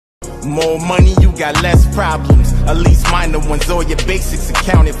More money, you got less problems. At least minor ones, all your basics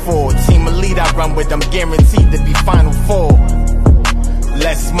accounted for. Team elite I run with, I'm guaranteed to be Final Four.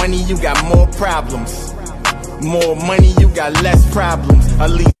 Less money, you got more problems. More money, you got less problems.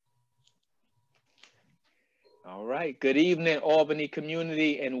 At least. All right. Good evening, Albany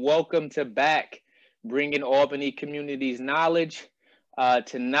community, and welcome to Back, bringing Albany community's knowledge.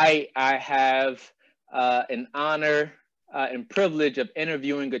 Tonight, I have an honor and privilege of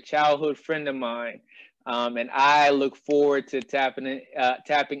interviewing a childhood friend of mine, and I look forward to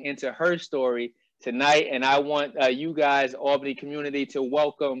tapping into her story tonight. And I want you guys, Albany community, to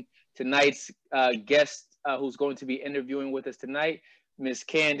welcome tonight's guest who's going to be interviewing with us tonight, Miss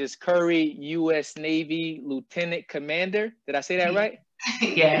Candyce Curry, U.S. Navy Lieutenant Commander. Did I say that right?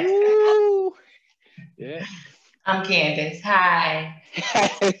 Yes. Woo! Yeah. I'm Candyce. Hi.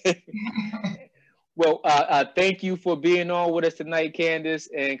 Well, thank you for being on with us tonight, Candyce,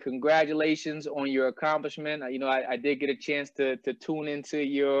 and congratulations on your accomplishment. You know, I did get a chance to tune into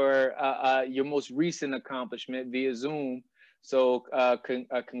your most recent accomplishment via Zoom. So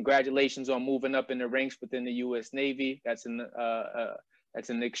congratulations on moving up in the ranks within the U.S. Navy. That's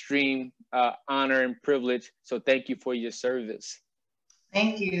an extreme honor and privilege. So thank you for your service.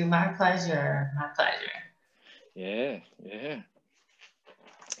 Thank you. My pleasure. My pleasure. Yeah, yeah.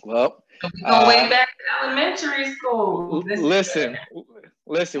 Well, we go way back to elementary school.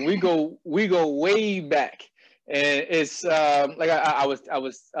 Listen, we go way back, and it's like I was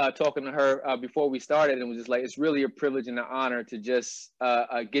talking to her before we started, and it was just like it's really a privilege and an honor to just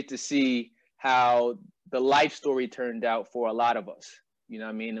get to see how the life story turned out for a lot of us. You know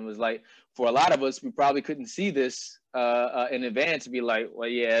what I mean? It was like for a lot of us, we probably couldn't see this in advance to be like, well,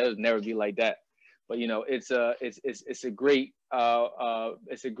 yeah, it would never be like that. But you know, it's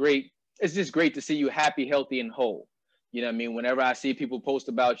just great to see you happy, healthy, and whole. You know what I mean? Whenever I see people post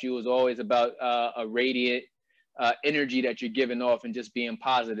about you, it's always about a radiant energy that you're giving off and just being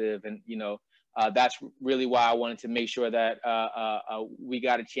positive. And, you know, that's really why I wanted to make sure that we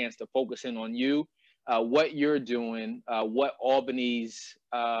got a chance to focus in on you, what you're doing, what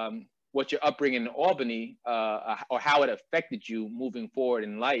your upbringing in Albany, or how it affected you moving forward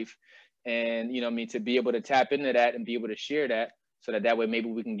in life. And, you know what I mean, to be able to tap into that and be able to share that so that way maybe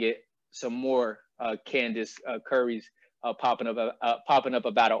we can get some more Candyce Currys popping up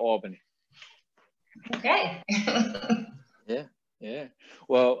about Albany. Okay. Yeah.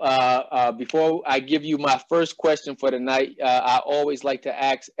 Well, before I give you my first question for the night, I always like to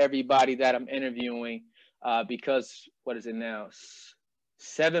ask everybody that I'm interviewing, because what is it now?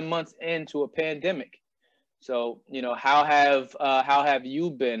 7 months into a pandemic. So, you know, how have you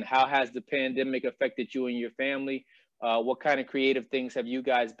been? How has the pandemic affected you and your family? What kind of creative things have you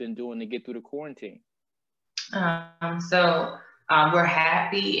guys been doing to get through the quarantine? So we're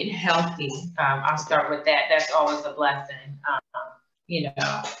happy and healthy. I'll start with that. That's always a blessing. You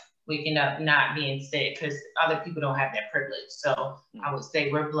know, waking up not being sick, because other people don't have that privilege. So I would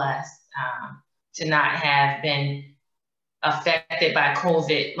say we're blessed to not have been affected by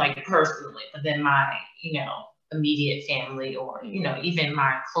COVID, like personally, but then my, you know, immediate family, or, you know, even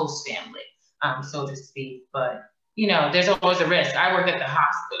my close family, so to speak. But, you know, there's always a risk. I work at the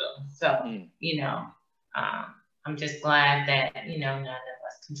hospital. So, you know, I'm just glad that, you know, none of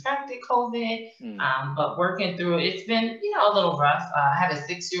us contracted COVID, but working through it, it's been, you know, a little rough. I have a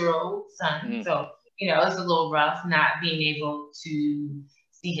 6-year-old son. So, you know, it's a little rough not being able to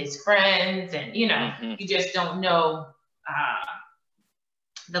see his friends, and, you know, you just don't know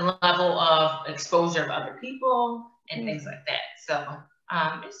the level of exposure of other people and things like that. So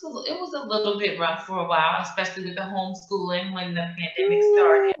it was a little bit rough for a while, especially with the homeschooling when the pandemic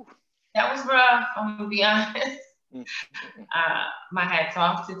started. That was rough, I'm gonna be honest. My hats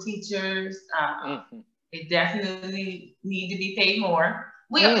off to teachers. They definitely need to be paid more.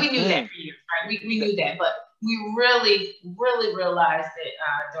 We knew that for years, right? We knew that, but we really realized it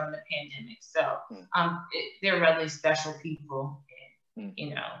during the pandemic. So they're really special people. And,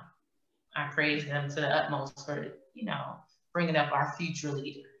 you know, I praise them to the utmost for, you know, bringing up our future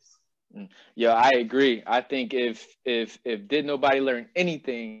leaders. Yeah, I agree. I think if did nobody learn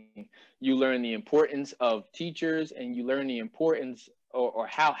anything, you learn the importance of teachers, and you learn the importance or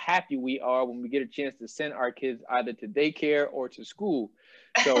how happy we are when we get a chance to send our kids either to daycare or to school.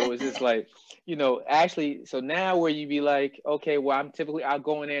 So it's just like, you know, actually, so now where you be like, okay, well, I'll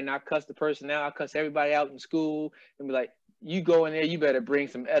go in there and I'll cuss the person out, I'll cuss everybody out in school, and be like, you go in there, you better bring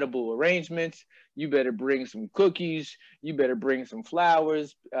some edible arrangements, you better bring some cookies, you better bring some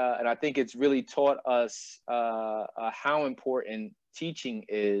flowers. And I think it's really taught us how important teaching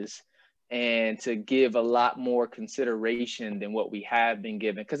is, and to give a lot more consideration than what we have been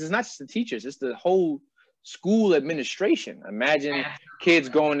given. Because it's not just the teachers, it's the whole school administration. Imagine kids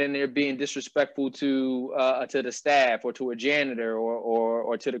going in there being disrespectful to the staff or to a janitor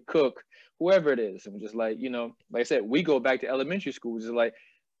or to the cook, whoever it is. I'm just like, like I said, we go back to elementary school. Just like,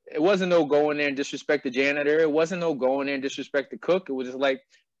 it wasn't no go in there and disrespect the janitor. It wasn't no go in there and disrespect the cook. It was just like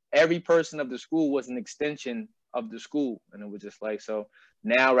every person of the school was an extension of the school. And it was just like, so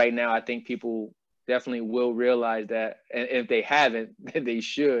right now, I think people definitely will realize that. And if they haven't, they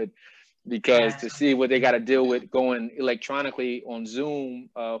should, because to see what they got to deal with going electronically on Zoom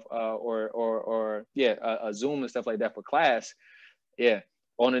or Zoom and stuff like that for class. Yeah.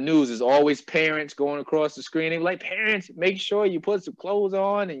 On the news is always parents going across the screen. They like, parents, make sure you put some clothes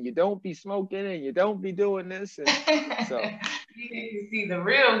on and you don't be smoking and you don't be doing this. And so you need to see the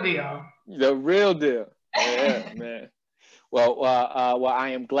real deal. The real deal. Yeah, man. Well, I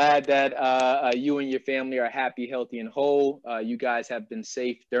am glad that you and your family are happy, healthy, and whole. You guys have been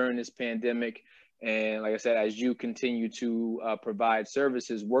safe during this pandemic. And like I said, as you continue to provide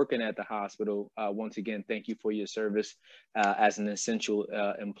services working at the hospital, once again, thank you for your service as an essential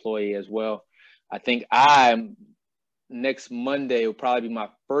employee as well. I think next Monday will probably be my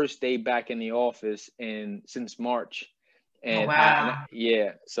first day back in the office since March. And wow.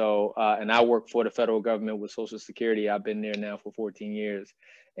 And I work for the federal government with Social Security. I've been there now for 14 years.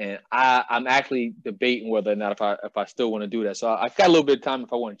 And I'm actually debating whether or not if I still want to do that. So I've got a little bit of time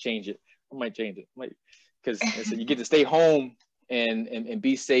if I want to change it. I might change it. Because you get to stay home and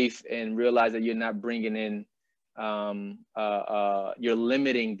be safe and realize that you're not bringing in, you're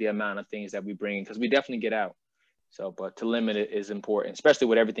limiting the amount of things that we bring in, because we definitely get out. So, but to limit it is important, especially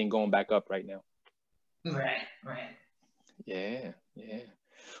with everything going back up right now. Right. Yeah.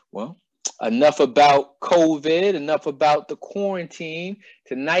 Well, enough about COVID, enough about the quarantine.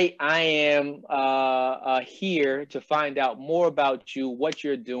 Tonight, I am here to find out more about you, what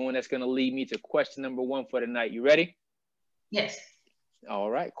you're doing. That's going to lead me to question number 1 for tonight. You ready? Yes.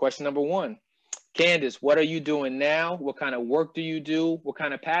 All right. Question number 1. Candice, what are you doing now? What kind of work do you do? What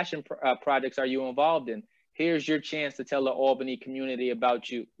kind of passion projects are you involved in? Here's your chance to tell the Albany community about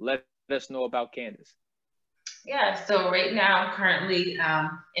you. Let us know about Candice. Yeah, so right now I'm currently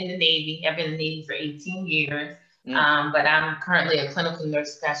in the Navy. I've been in the Navy for 18 years, but I'm currently a clinical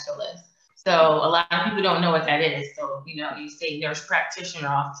nurse specialist. So a lot of people don't know what that is. So, you say nurse practitioner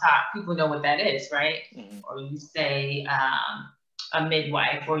off top, people know what that is, right? Or you say a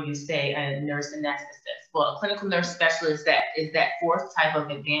midwife, or you say a nurse anesthetist. Well, a clinical nurse specialist is that 4th type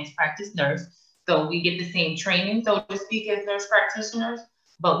of advanced practice nurse. So we get the same training, so to speak, as nurse practitioners,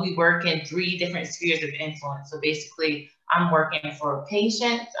 but we work in 3 different spheres of influence. So basically, I'm working for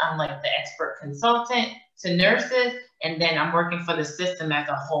patients. I'm like the expert consultant to nurses, and then I'm working for the system as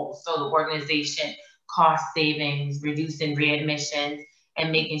a whole. So the organization, cost savings, reducing readmissions,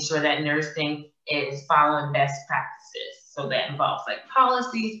 and making sure that nursing is following best practices. So that involves like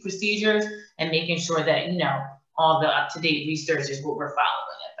policies, procedures, and making sure that, all the up-to-date research is what we're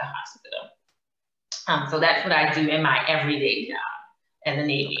following at the hospital. So that's what I do in my everyday job in the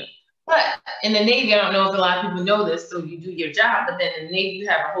Navy. Okay. But in the Navy, I don't know if a lot of people know this, so you do your job, but then in the Navy, you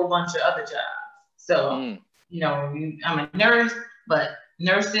have a whole bunch of other jobs. So, I'm a nurse, but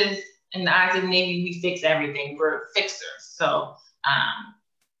nurses in the eyes of the Navy, we fix everything. We're fixers. So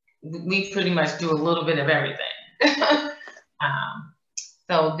we pretty much do a little bit of everything.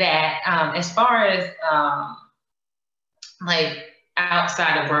 So that as far as like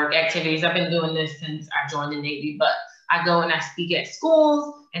outside of work activities, I've been doing this since I joined the Navy, but I go and I speak at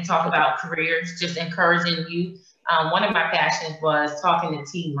schools and talk about careers, just encouraging youth. One of my passions was talking to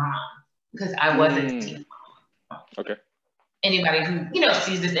teen mom, because I was a teen mom. Okay. Anybody who,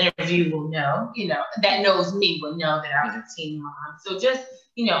 sees this interview will know, that knows me will know that I was a teen mom. So just,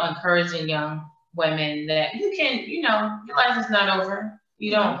 encouraging young women that you can, your life is not over.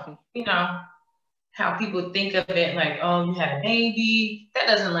 You don't, how people think of it like, oh, you had a baby. That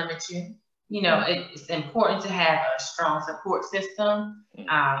doesn't limit you. It's important to have a strong support system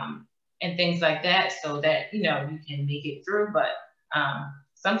and things like that, so that, you can make it through. But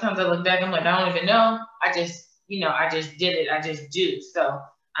sometimes I look back, I'm like, I don't even know. I just did it. I just do. So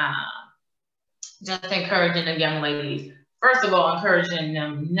just encouraging the young ladies. First of all, encouraging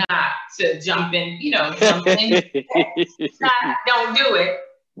them not to jump in, don't do it.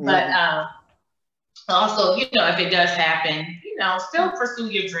 But also, if it does happen, still pursue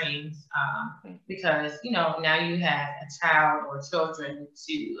your dreams, because, now you have a child or children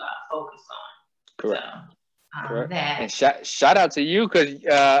to focus on. Correct. So, correct. That. And shout out to you, because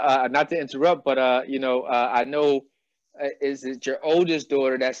not to interrupt, but, I know is it your oldest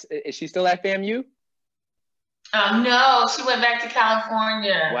daughter? Is she still at FAMU? No, she went back to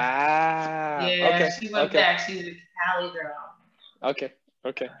California. Wow. Yeah, Okay. she went back. She's a Cali girl. Okay.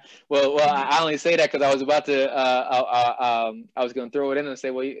 Okay. Well, I only say that because I was about to, I was going to throw it in and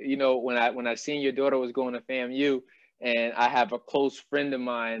say, well, you know, when I seen your daughter was going to FAMU, and I have a close friend of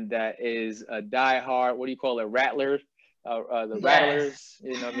mine that is a diehard, what do you call it, Rattler, the Rattlers,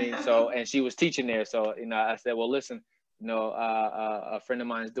 you know what I mean? So, and she was teaching there. So, you know, I said, well, listen, you know, a friend of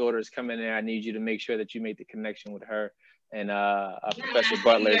mine's daughter is coming there. I need you to make sure that you make the connection with her. And Professor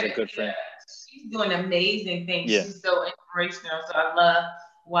Butler is a good friend. She's doing amazing things. Yeah. She's so inspirational. So I love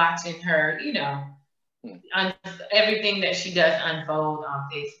watching her, you know, everything that she does unfold on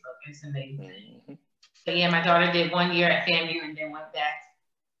Facebook. It's amazing. Mm-hmm. But yeah, my daughter did 1 year at FAMU and then went back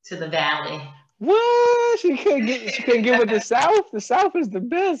to the Valley. What? She couldn't get with the South? The South is the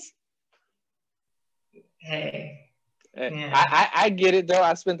best. Hey. Yeah. I get it though.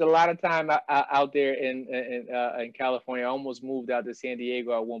 I spent a lot of time out there in California. I almost moved out to San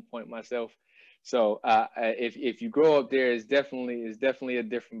Diego at one point myself. So if you grow up there, it's definitely a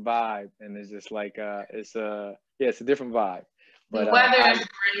different vibe, and it's just like it's a different vibe. But the weather is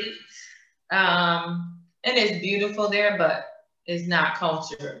great, and it's beautiful there, but it's not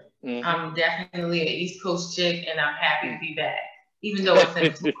culture. Mm-hmm. I'm definitely an East Coast chick, and I'm happy to be back, even though it's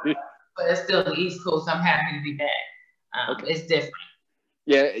in Florida, but it's still the East Coast. I'm happy to be back. Okay. It's different.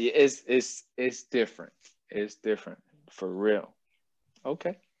 Yeah, it's different. It's different for real.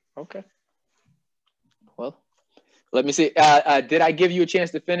 Okay. Well, let me see. Did I give you a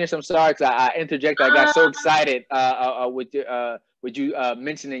chance to finish? I'm sorry because I interjected. I got so excited with you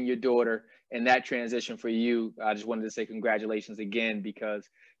mentioning your daughter and that transition for you. I just wanted to say congratulations again, because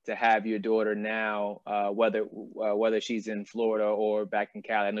to have your daughter now, whether she's in Florida or back in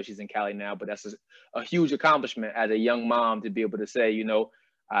Cali, I know she's in Cali now, but that's a huge accomplishment as a young mom to be able to say, you know,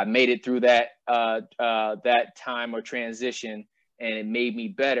 I made it through that time or transition, and it made me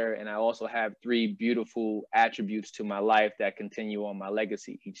better. And I also have 3 beautiful attributes to my life that continue on my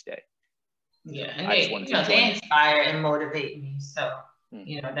legacy each day. Yeah, and they inspire and motivate me. So,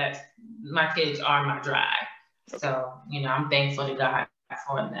 you know, my kids are my drive. Okay. So, you know, I'm thankful to God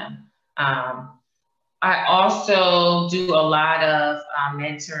for them. I also do a lot of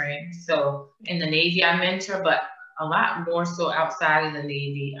mentoring. So in the Navy, I mentor, but a lot more so outside of the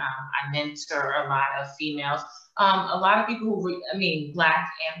Navy. I mentor a lot of females. A lot of people who,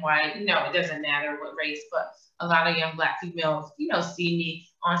 Black and white, you know, it doesn't matter what race, but a lot of young Black females, you know, see me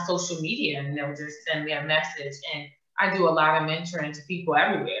on social media and they'll just send me a message. And I do a lot of mentoring to people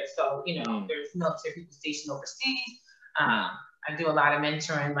everywhere. So, you know, there's military people stationed overseas. I do a lot of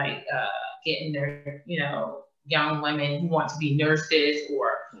mentoring, like getting their, you know, young women who want to be nurses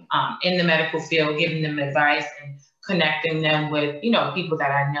or in the medical field, giving them advice and connecting them with, you know, people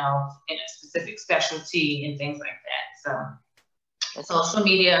that I know in a specific specialty and things like that. So social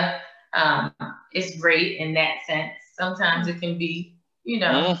media is great in that sense. Sometimes it can be, you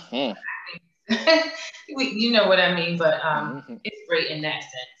know, you know what I mean, but it's great in that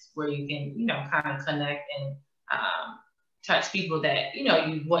sense where you can, you know, kind of connect and touch people that, you know,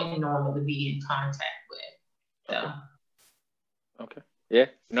 you wouldn't normally be in contact with. So. Okay. Yeah.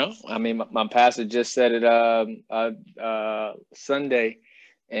 No, I mean, my pastor just said it Sunday,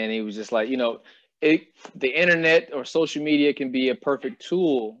 and he was just like, you know, the internet or social media can be a perfect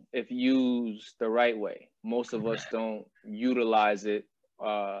tool if used the right way. Most of us don't utilize it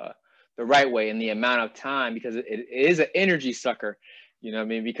the right way, and the amount of time, because it is an energy sucker. You know what I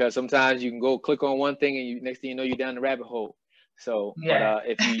mean? Because sometimes you can go click on one thing and next thing you know, you're down the rabbit hole. So, but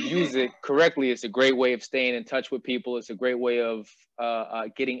if you use it correctly, it's a great way of staying in touch with people. It's a great way of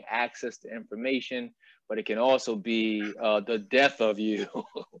getting access to information, but it can also be the death of you.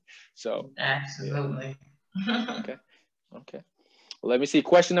 So, absolutely. Yeah. Okay. Well, let me see.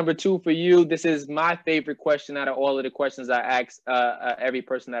 Question number 2 for you. This is my favorite question out of all of the questions I ask every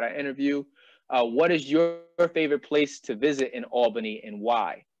person that I interview. What is your favorite place to visit in Albany and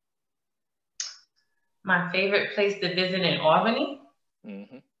why? My favorite place to visit in Albany?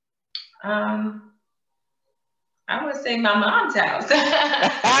 Mm-hmm. I would say my mom's house.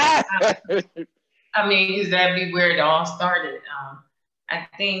 I mean, because that'd be where it all started. I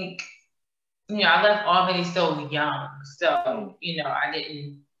think, you know, I left Albany so young. So, you know, I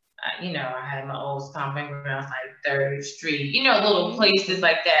didn't, you know, I had my old stomping grounds like 3rd Street, you know, little places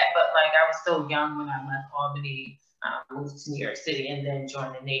like that. But like I was so young when I left Albany, moved to New York City and then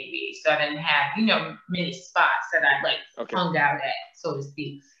joined the Navy. So I didn't have, you know, many spots that I like hung out at, so to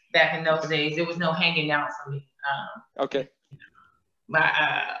speak. Back in those days, there was no hanging out for me.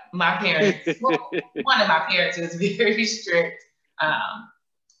 my parents, well, one of my parents was very strict.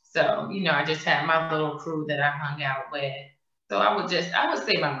 So, you know, I just had my little crew that I hung out with. So I would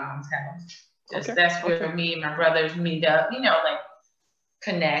say my mom's house. Just that's where me and my brothers meet up, you know, like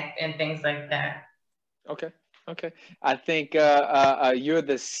connect and things like that. Okay. I think you're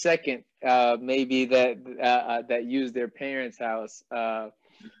the second maybe that used their parents' house.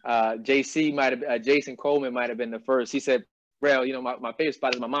 Jason Coleman might have been the first. He said, "Well, you know, my favorite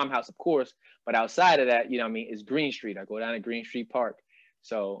spot is my mom's house, of course, but outside of that, you know, what I mean, is Green Street. I go down to Green Street Park.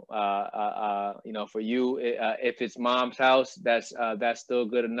 So, you know, for you, if it's mom's house, that's still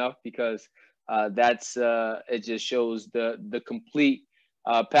good enough because it just shows the complete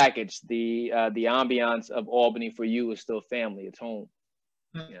package. The ambiance of Albany for you is still family. It's home.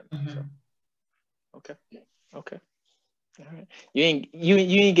 Yeah. So, okay. All right. You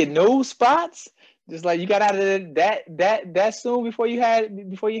ain't get no spots. Just like you got out of that soon before you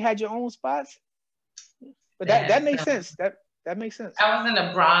had your own spots. But that makes sense. That makes sense. I was in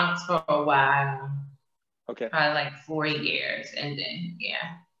the Bronx for a while. Okay. Probably like 4 years, and then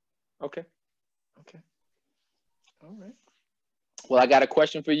yeah. Okay. All right. Well, I got a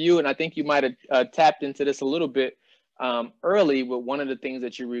question for you, and I think you might have tapped into this a little bit early with one of the things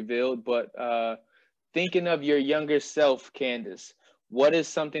that you revealed. But thinking of your younger self, Candyce, what is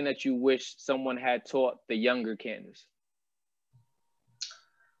something that you wish someone had taught the younger Candyce?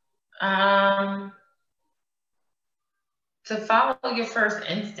 To follow your first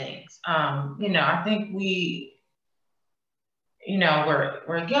instincts. You know, I think we're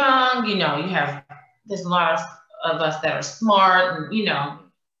young, you know, there's a lot of us that are smart, and, you know,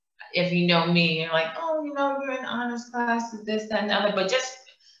 if you know me, you're like, oh, you know, you're in honors class, this, that, and the other, but just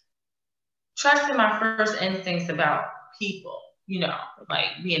trusting my first instincts about people, you know,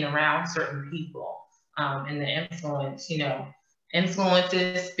 like being around certain people, and the influence, you know,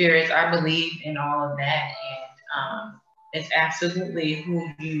 influences, spirits, I believe in all of that, and it's absolutely who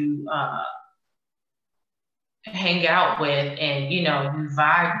you hang out with and, you know, you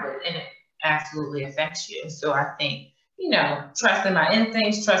vibe with, and it absolutely affects you. So I think, you know, trusting my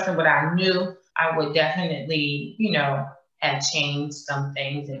instincts, trusting what I knew, I would definitely, you know, have changed some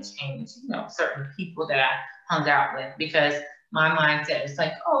things and changed, you know, certain people that I hung out with, because my mindset is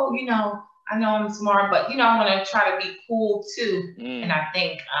like, oh, you know, I know I'm smart, but, you know, I want to try to be cool too. And I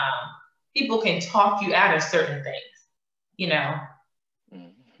think people can talk you out of certain things. You know,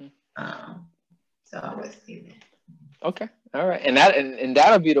 so I would say that. Okay, all right, and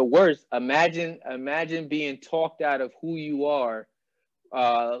that'll be the worst. Imagine being talked out of who you are,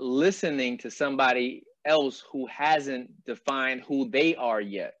 listening to somebody else who hasn't defined who they are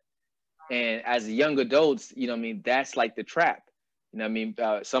yet. And as young adults, you know, what I mean, that's like the trap. You know, what I mean,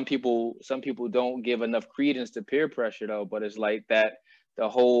 some people don't give enough credence to peer pressure though, but it's like that the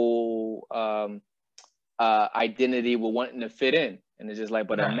whole identity with wanting to fit in, and it's just like,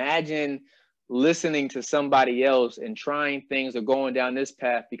 but imagine listening to somebody else and trying things or going down this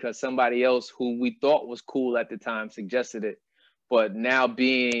path because somebody else who we thought was cool at the time suggested it, but now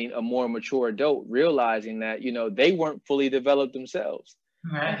being a more mature adult, realizing that, you know, they weren't fully developed themselves.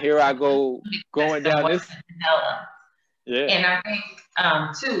 And here I go going down this. Yeah. And I think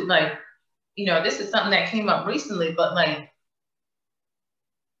too, like, you know, this is something that came up recently, but like,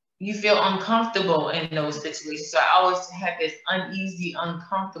 you feel uncomfortable in those situations. So I always had this uneasy,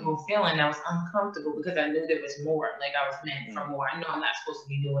 uncomfortable feeling. I was uncomfortable because I knew there was more. Like I was meant for more. I know I'm not supposed to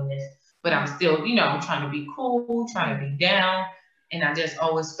be doing this, but I'm still, you know, I'm trying to be cool, trying to be down. And I just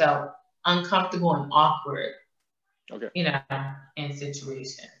always felt uncomfortable and awkward, you know, in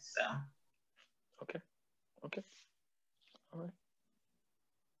situations. So. Okay. All right.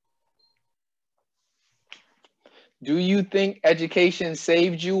 Do you think education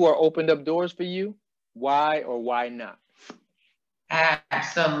saved you or opened up doors for you? Why or why not?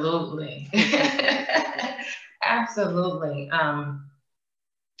 Absolutely. Absolutely.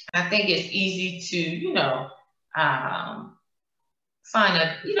 I think it's easy to, you know, you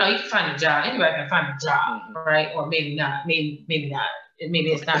can find a job. Anybody can find a job, right? Or maybe not. Maybe not.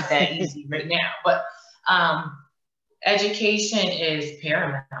 Maybe it's not that easy right now. But education is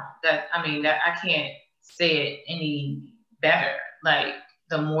paramount. That I can't say it any better. Like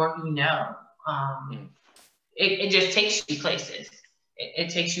the more you know, it just takes you places. It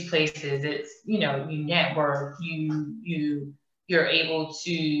takes you places. It's, you know, you network. You're able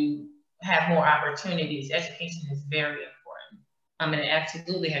to have more opportunities. Education is very important. It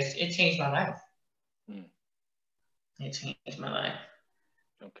absolutely it changed my life. It changed my life.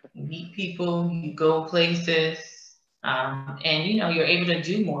 Okay. You meet people, you go places, and, you know, you're able to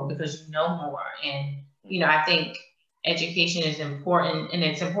do more because you know more. And, you know, I think education is important, and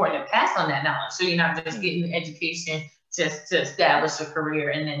it's important to pass on that knowledge. So you're not just getting education just to establish a career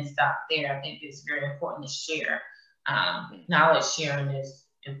and then stop there. I think it's very important to share. Knowledge sharing is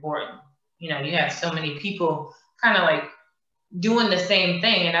important. You know, you have so many people kind of like doing the same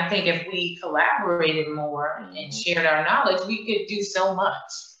thing. And I think if we collaborated more and shared our knowledge, we could do so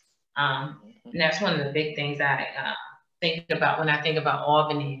much. And that's one of the big things I think about when I think about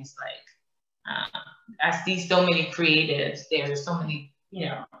Albany. Is like, I see so many creatives. There's so many, you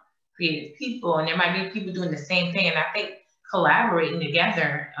know, creative people, and there might be people doing the same thing. And I think collaborating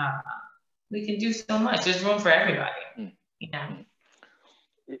together, we can do so much. There's room for everybody, you know.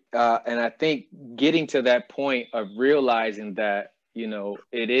 And I think getting to that point of realizing that, you know,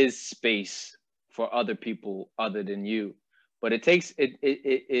 it is space for other people other than you, but it takes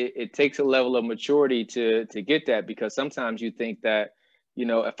it takes a level of maturity to get that, because sometimes you think that, you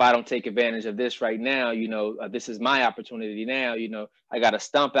know, if I don't take advantage of this right now, you know, this is my opportunity now, you know, I got to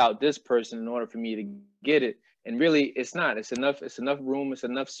stomp out this person in order for me to get it. And really, it's not. It's enough room. It's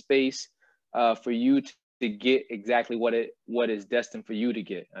enough space for you to get exactly what is destined for you to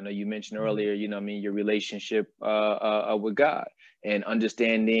get. I know you mentioned earlier, you know, I mean, your relationship with God and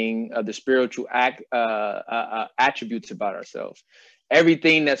understanding the spiritual attributes about ourselves.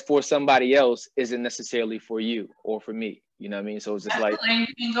 Everything that's for somebody else isn't necessarily for you or for me. You know what I mean? So it's just like, and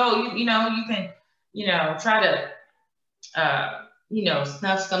you can go, you can try to,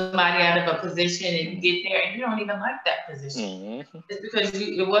 snuff somebody out of a position, and you get there and you don't even like that position. It's because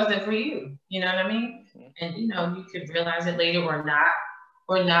it wasn't for you. You know what I mean? And, you know, you could realize it later or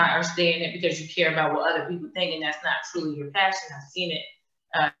stay in it because you care about what other people think, and that's not truly your passion. I've seen it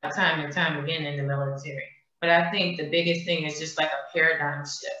time and time again in the military. But I think the biggest thing is just like a paradigm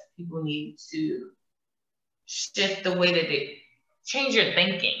shift. People need to shift the way that they change your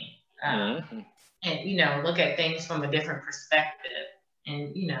thinking, and, you know, look at things from a different perspective.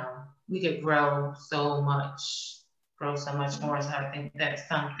 And, you know, we could grow so much more. So I think that's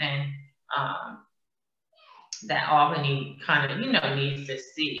something that Albany kind of, you know, needs to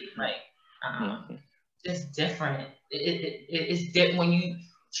see, like, just different. It's different when you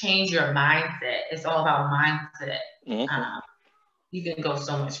change your mindset. It's all about mindset. You can go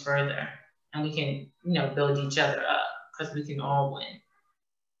so much further, and we can, you know, build each other up because we can all win.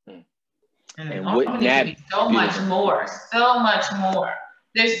 And Albany can be so much more.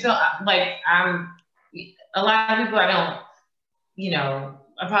 There's so, like, a lot of people I don't, you know,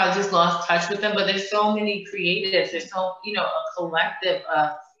 I probably just lost touch with them, but there's so many creatives. There's so, you know, a collective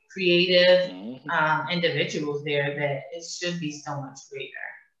of creative individuals there that it should be so much greater.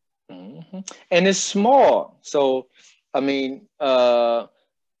 And it's small. So, I mean,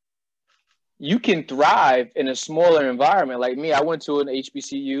 you can thrive in a smaller environment. Like me, I went to an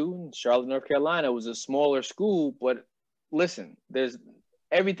HBCU in Charlotte, North Carolina. It was a smaller school, but listen, there's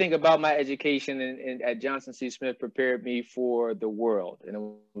everything about my education and at Johnson C. Smith prepared me for the world. And it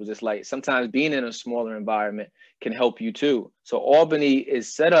was just like, sometimes being in a smaller environment can help you too. So Albany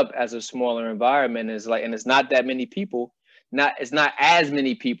is set up as a smaller environment. And it's not that many people, it's not as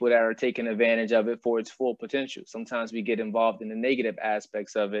many people that are taking advantage of it for its full potential. Sometimes we get involved in the negative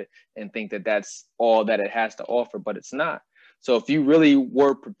aspects of it and think that that's all that it has to offer, but it's not. So if you really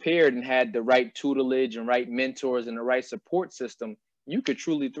were prepared and had the right tutelage and right mentors and the right support system, you could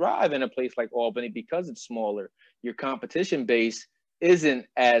truly thrive in a place like Albany because it's smaller. Your competition base isn't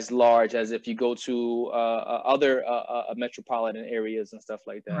as large as if you go to other metropolitan areas and stuff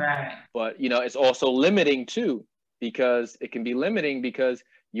like that. Right. But, you know, it's also limiting too, because it can be limiting because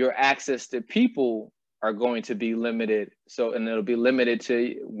your access to people are going to be limited. So, and it'll be limited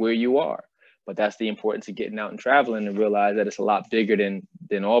to where you are. But that's the importance of getting out and traveling and realize that it's a lot bigger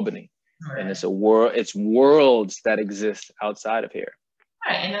than Albany. Right. And it's worlds that exist outside of here.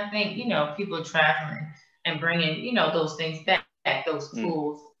 Right. And I think, you know, people traveling and bringing, you know, those things back, those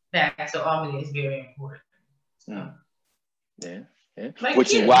tools back to Albany is very important. So. Yeah. Like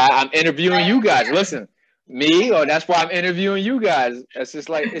which is why I'm interviewing you guys. Listen, that's why I'm interviewing you guys. It's just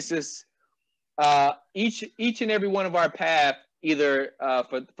like, it's just each and every one of our path, either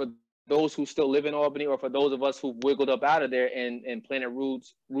for those who still live in Albany or for those of us who've wiggled up out of there and planted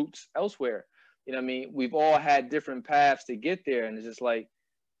roots elsewhere. You know what I mean? We've all had different paths to get there. And it's just like,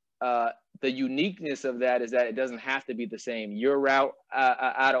 the uniqueness of that is that it doesn't have to be the same. Your route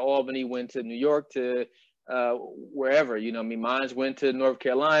out of Albany went to New York to wherever, you know what I mean? Mine went to North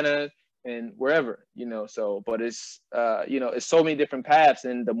Carolina and wherever, you know, so, but it's, you know, it's so many different paths.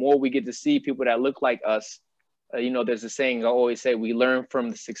 And the more we get to see people that look like us, you know, there's a saying I always say, we learn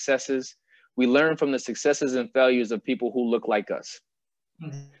from the successes and failures of people who look like us.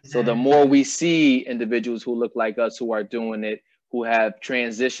 So the more we see individuals who look like us, who are doing it, who have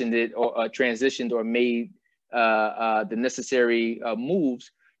transitioned or made the necessary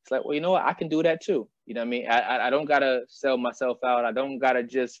moves, it's like, well, you know what, I can do that too. You know what I mean? I don't gotta sell myself out. I don't gotta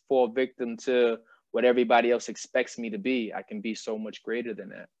just fall victim to what everybody else expects me to be. I can be so much greater than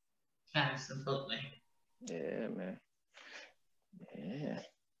that. Absolutely. Yeah, man. Yeah.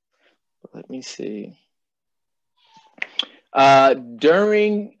 Let me see.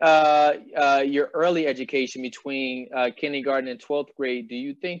 During your early education between kindergarten and 12th grade, do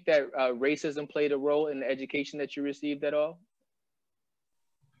you think that racism played a role in the education that you received at all?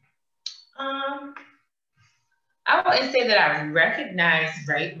 I wouldn't say that I recognized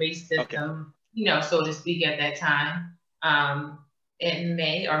racism, Okay. So to speak, at that time. It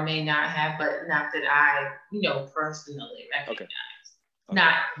may or may not have, but not that I, personally recognize. Okay.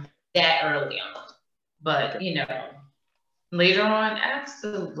 Not that early on, but later on,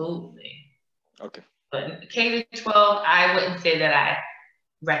 absolutely. Okay. But K to 12, I wouldn't say that I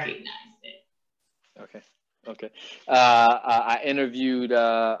recognized it. Okay. I interviewed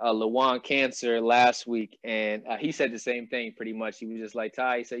Lawan Cancer last week, and he said the same thing pretty much. He was just like,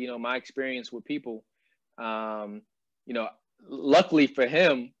 Ty, he said, my experience with people, luckily for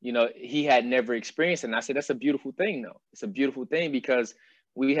him, he had never experienced it. And I said, that's a beautiful thing, though. It's a beautiful thing because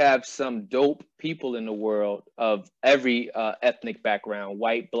we have some dope people in the world of every ethnic background,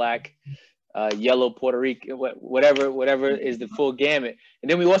 white, black, yellow, Puerto Rican, whatever is the full gamut. And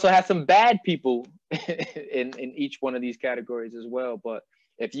then we also have some bad people in each one of these categories as well. But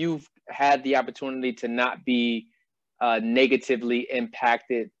if you've had the opportunity to not be negatively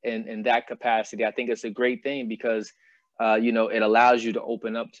impacted in that capacity, I think it's a great thing because it allows you to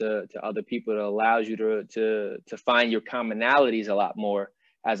open up to other people. It allows you to find your commonalities a lot more,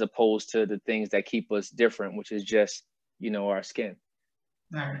 as opposed to the things that keep us different, which is just our skin.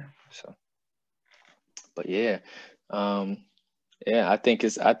 Right. So, but yeah, I think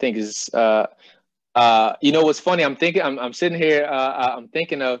it's what's funny? I'm sitting here, I'm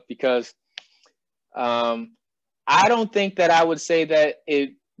thinking of, because I don't think that I would say that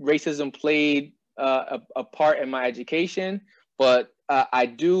racism played a part in my education, but I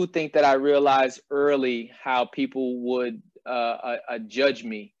do think that I realized early how people would judge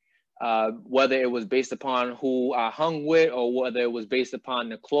me, whether it was based upon who I hung with or whether it was based upon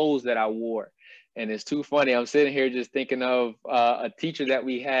the clothes that I wore. And it's too funny. I'm sitting here just thinking of a teacher that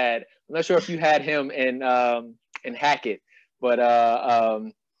we had. I'm not sure if you had him in Hackett, but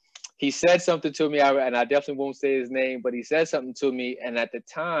he said something to me, and I definitely won't say his name, but he said something to me, and at the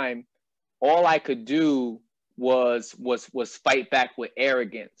time, all I could do was fight back with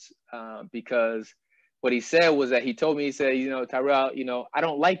arrogance, because what he said was that he said, Tyrell, I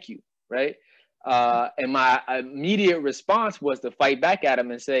don't like you, right? And my immediate response was to fight back at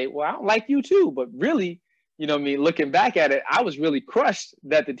him and say, well, I don't like you too. But really, looking back at it, I was really crushed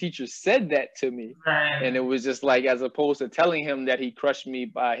that the teacher said that to me. Right. And it was just like, as opposed to telling him that he crushed me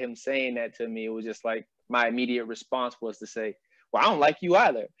by him saying that to me, it was just like my immediate response was to say, well, I don't like you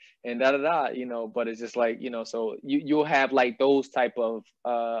either. And but it's just like, so you'll have like those type of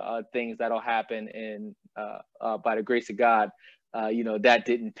things that'll happen. And by the grace of God, that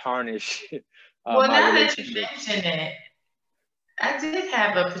didn't tarnish well, my now relationship. That you mention it, I did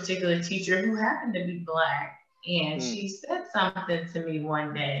have a particular teacher who happened to be Black, and she said something to me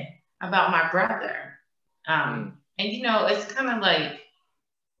one day about my brother. And it's kind of like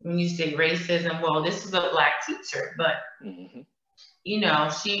when you say racism, well, this is a Black teacher, but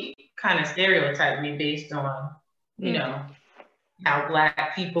she kind of stereotyped me based on, how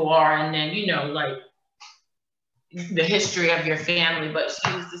Black people are, and then, like the history of your family. But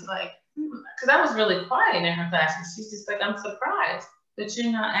she was just like, because I was really quiet in her class, and she's just like, I'm surprised that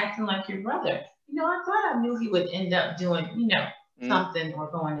you're not acting like your brother. I thought I knew he would end up doing, something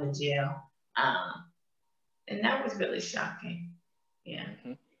or going to jail. And that was really shocking. Yeah.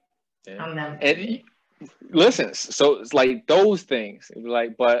 And listen, so it's like those things,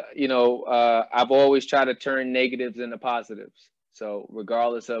 like, but I've always tried to turn negatives into positives. So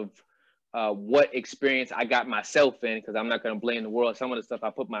regardless of what experience I got myself in, because I'm not going to blame the world, some of the stuff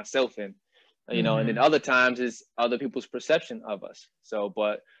I put myself in, and then other times is other people's perception of us. So,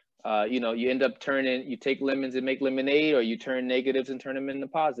 but you end up you take lemons and make lemonade, or you turn negatives and turn them into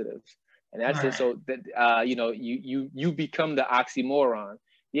positives. And that's it. So that, you become the oxymoron.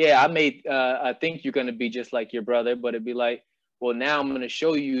 Yeah, I think you're going to be just like your brother, but it'd be like, well, now I'm going to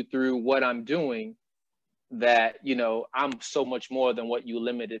show you through what I'm doing that, I'm so much more than what you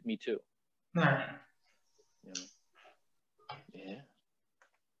limited me to. Right. Yeah.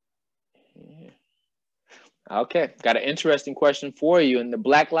 Okay, got an interesting question for you. And the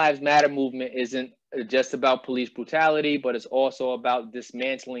Black Lives Matter movement isn't just about police brutality, but it's also about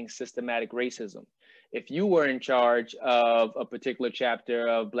dismantling systematic racism. If you were in charge of a particular chapter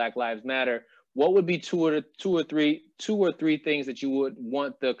of Black Lives Matter, what would be two or three things that you would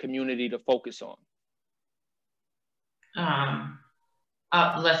want the community to focus on?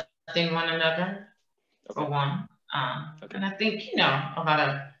 Uplifting one another, Okay. for one. Okay. And I think, a lot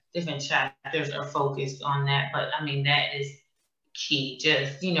of different chapters are focused on that, but I mean, that is key.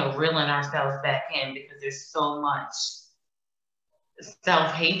 Just, reeling ourselves back in, because there's so much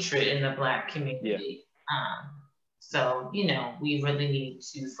self-hatred in the Black community. Yeah. So, we really need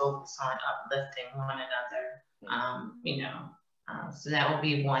to focus on uplifting one another. So that would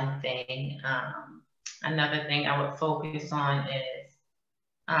be one thing. Another thing I would focus on is,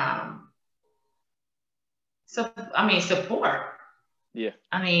 support. Yeah.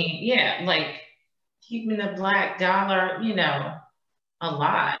 Like keeping the Black dollar,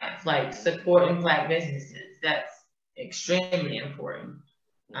 alive, like supporting Black businesses. That's extremely important.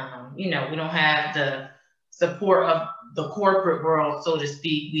 We don't have the support of the corporate world, so to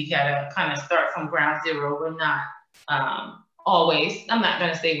speak. We gotta kind of start from ground zero. We're not always, I'm not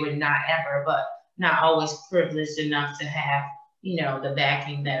gonna say we're not ever, but not always privileged enough to have, the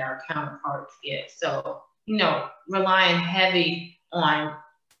backing that our counterparts get. So, relying heavy on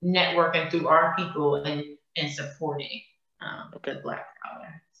networking through our people and supporting the Black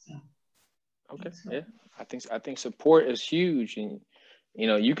dollar. So, okay, yeah, I think support is huge, and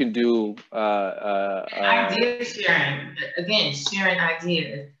you can do idea sharing. Again, sharing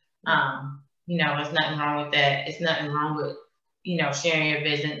ideas. There's nothing wrong with that. It's nothing wrong with sharing your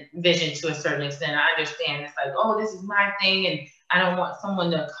vision to a certain extent. I understand it's like, oh, this is my thing, and I don't want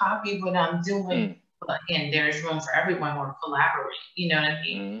someone to copy what I'm doing. But again, there's room for everyone to collaborate. You know what I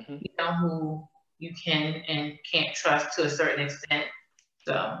mean? Mm-hmm. You know who you can and can't trust to a certain extent.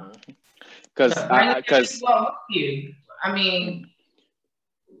 So, because you, I mean,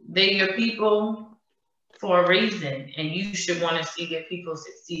 they're your people for a reason, and you should want to see your people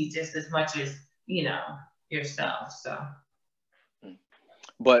succeed just as much as yourself. So.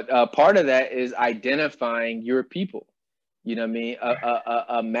 But part of that is identifying your people. You know what I mean?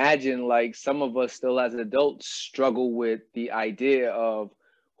 Imagine, like, some of us still as adults struggle with the idea of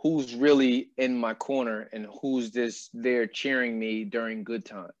who's really in my corner and who's just there cheering me during good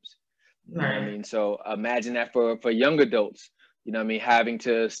times. You know what I mean? So imagine that for young adults, you know what I mean, having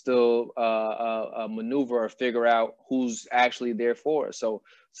to still maneuver or figure out who's actually there for us. So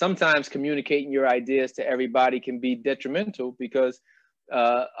sometimes communicating your ideas to everybody can be detrimental, because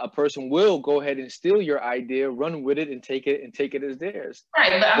a person will go ahead and steal your idea, run with it, and take it as theirs.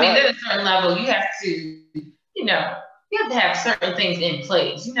 Right, but I mean, at a certain level, you have to, you have to have certain things in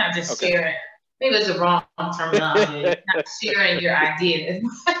place. You're not just sharing. Maybe it's a wrong terminology. You're not sharing your ideas.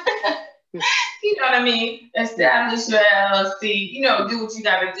 You know what I mean? Establish your LLC. Do what you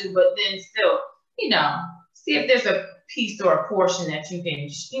got to do, but then still, see if there's a piece or a portion that you can,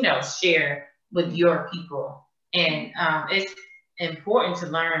 share with your people. And it's important to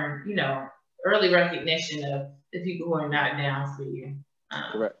learn, early recognition of the people who are not down for you.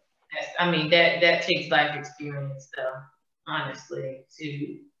 Correct. That takes life experience, though, honestly,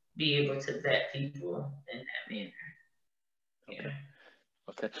 to be able to vet people in that manner. Yeah.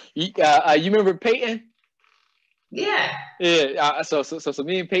 Okay. You remember Peyton? Yeah. Yeah. So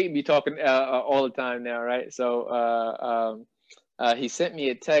me and Peyton be talking all the time now, right? So he sent me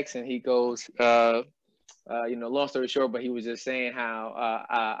a text, and he goes, long story short, but he was just saying how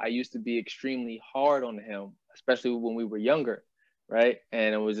I used to be extremely hard on him, especially when we were younger, right?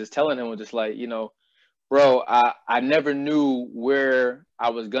 And I was just telling him, just like, bro, I never knew where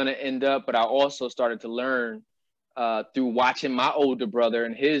I was gonna end up, but I also started to learn through watching my older brother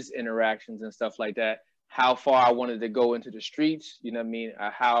and his interactions and stuff like that, how far I wanted to go into the streets, you know what I mean?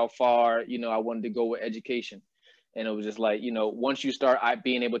 How far, I wanted to go with education. And it was just like, once you start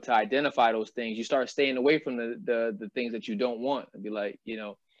being able to identify those things, you start staying away from the things that you don't want, and be like,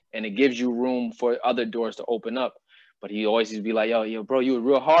 and it gives you room for other doors to open up. But he always used to be like, yo, bro, you were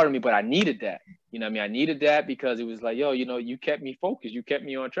real hard on me, but I needed that. You know what I mean? I needed that because it was like, yo, you kept me focused. You kept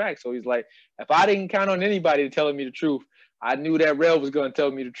me on track. So he's like, if I didn't count on anybody telling me the truth, I knew that Rail was going to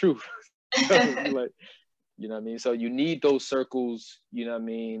tell me the truth. So, like, you know what I mean? So you need those circles, you know what I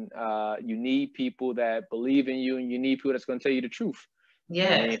mean? You need people that believe in you, and you need people that's going to tell you the truth. Yeah. You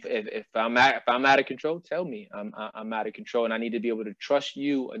know what I mean? If I'm out of control, tell me I'm out of control, and I need to be able to trust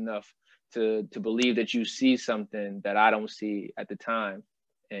you enough to believe that you see something that I don't see at the time.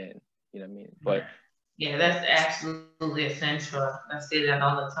 And you know what I mean? But Yeah, that's absolutely essential. I say that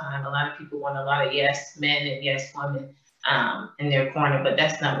all the time. A lot of people want a lot of yes men and yes women in their corner, but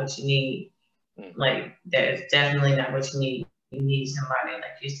that's not what you need. Like, that's definitely not what you need. You need somebody,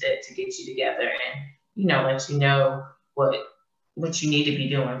 like you said, to get you together and, let you know what you need to be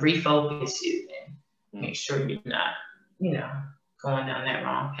doing, refocus you, and make sure you're not, going down that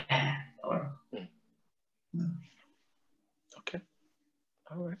wrong path. Okay.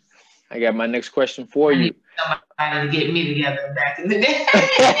 All right. I got my next question for you. Somebody to get me together back in the day.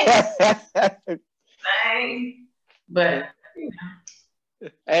 But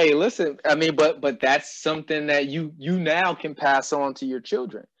hey, listen, I mean, but that's something that you now can pass on to your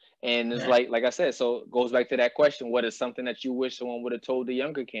children. And it's like I said, so it goes back to that question: what is something that you wish someone would have told the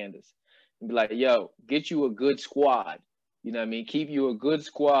younger Candace? And be like, yo, get you a good squad. You know what I mean? Keep you a good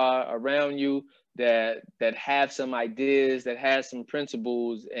squad around you that have some ideas, that has some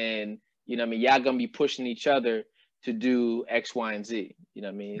principles, and you know what I mean, y'all gonna be pushing each other to do X, Y, and Z. You know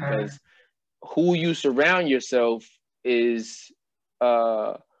what I mean? Because who you surround yourself is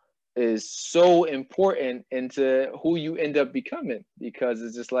so important into who you end up becoming, because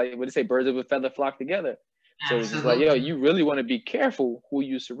it's just like what they say, birds of a feather flock together. So it's just like, yo, you really want to be careful who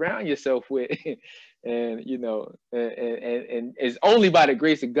you surround yourself with. And and it's only by the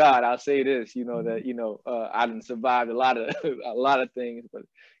grace of God, I'll say this, that I done survived a lot of things, but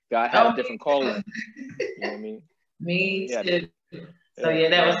God had a different calling. You know what I mean? Me too. So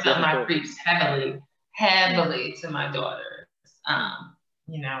that was something I preached heavily to my daughters.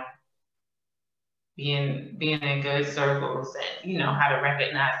 Being in good circles, and how to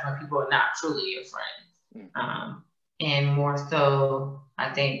recognize when people are not truly your friends. And more so,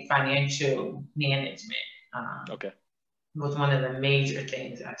 I think financial management was one of the major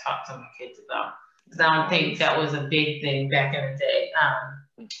things I talked to my kids about. Because I don't think that was a big thing back in the day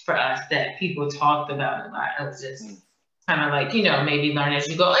for us that people talked about a lot. It was just kind of like, maybe learn as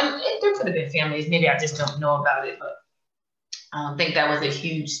you go. And there could have been families, maybe I just don't know about it, but I don't think that was a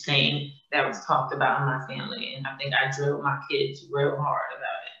huge thing that was talked about in my family. And I think I drilled my kids real hard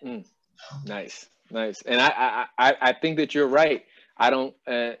about it. Nice. And I think that you're right. I don't,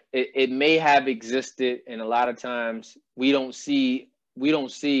 it may have existed, and a lot of times we don't see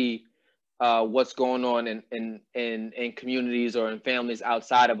what's going on in communities or in families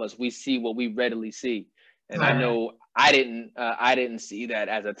outside of us. We see what we readily see. And I know I didn't see that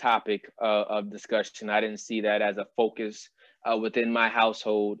as a topic of discussion. I didn't see that as a focus within my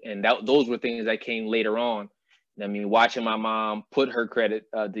household. And those were things that came later on. I mean, watching my mom put her credit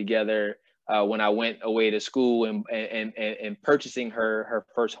together when I went away to school, and purchasing her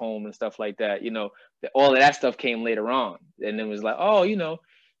first home and stuff like that, all of that stuff came later on. And it was like,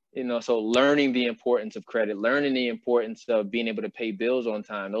 so learning the importance of credit, learning the importance of being able to pay bills on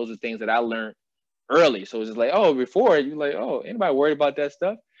time. Those are things that I learned early. So it's just like, before you're like, anybody worried about that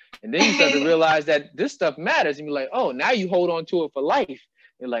stuff? And then you start to realize that this stuff matters. And you're like, now you hold on to it for life.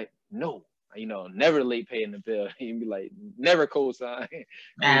 You're like, no, never late paying the bill. You'd be like, never co-sign.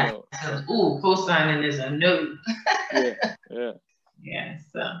 Co-signing is a no. Yeah.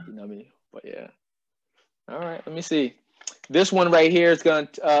 So. You know what I mean? But yeah. All right. Let me see. This one right here is going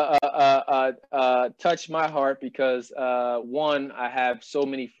to touch my heart because one, I have so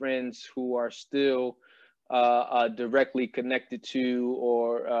many friends who are still directly connected to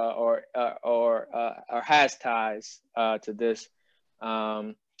or has ties to this.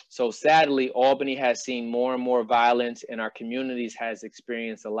 So sadly, Albany has seen more and more violence, and our communities has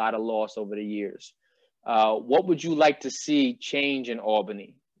experienced a lot of loss over the years. What would you like to see change in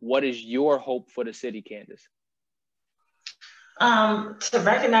Albany? What is your hope for the city, Candace? To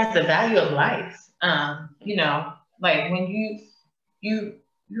recognize the value of life. Like when you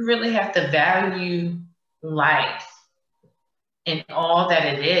really have to value life and all that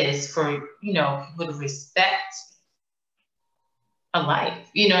it is for, people to respect a life,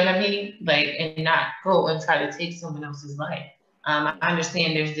 you know what I mean? Like, and not go and try to take someone else's life. I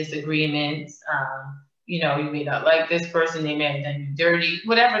understand there's disagreements. You may not like this person, they may have done you dirty,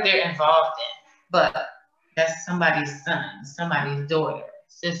 whatever they're involved in, but that's somebody's son, somebody's daughter,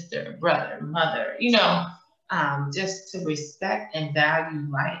 sister, brother, mother, just to respect and value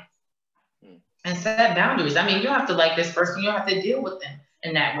life and set boundaries. I mean, you don't have to like this person, you don't have to deal with them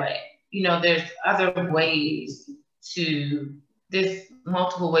in that way. There's other ways there's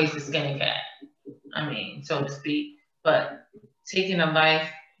multiple ways to skin a cat, so to speak, but taking a life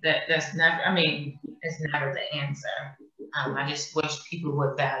that's never, it's never the answer. I just wish people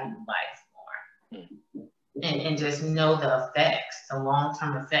would value life more and just know the effects, the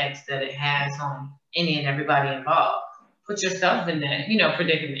long-term effects that it has on any and everybody involved. put yourself in that,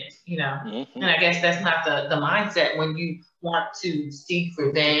 predicament, And I guess that's not the mindset when you want to seek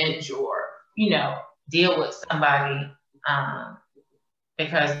revenge or, deal with somebody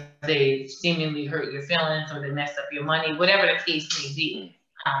because they seemingly hurt your feelings or they messed up your money, whatever the case may be.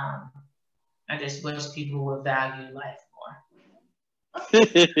 I just wish people would value life more.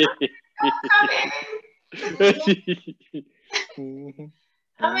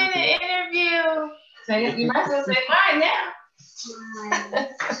 I'm in an interview. So you might as well say hi now.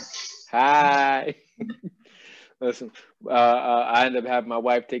 Hi. Listen, I ended up having my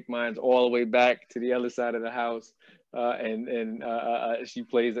wife take mine all the way back to the other side of the house, and she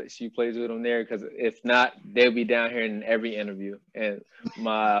plays with them there because if not, they'll be down here in every interview. And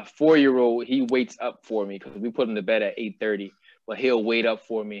my 4-year-old, he waits up for me because we put him to bed at 8:30, but he'll wait up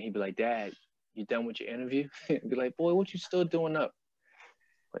for me and he'd be like, "Dad, you done with your interview?" I'd be like, "Boy, what you still doing up?"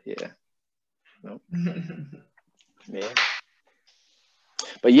 But yeah, no, yeah.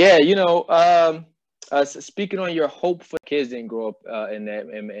 But yeah, speaking on your hope for kids didn't grow up in that,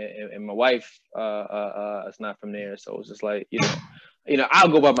 and my wife is not from there, so it's just like I'll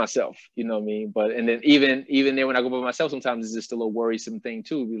go by myself, you know what I mean. But and then even there when I go by myself, sometimes it's just still a worrisome thing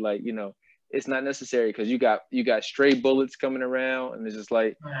too. Be like, it's not necessary because you got stray bullets coming around, and it's just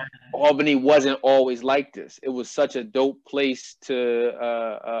like Albany wasn't always like this. It was such a dope place to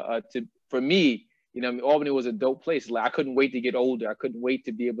for me. Albany was a dope place. Like I couldn't wait to get older. I couldn't wait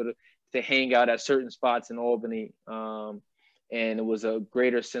to be able to hang out at certain spots in Albany. And it was a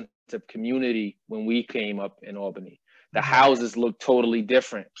greater sense of community when we came up in Albany. The houses looked totally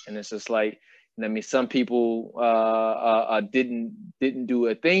different. And it's just like, some people didn't do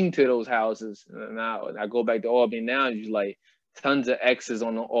a thing to those houses. Now I go back to Albany now, and you're like tons of X's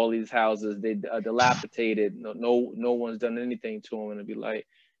on all these houses. They dilapidated. No one's done anything to them. And it'd be like,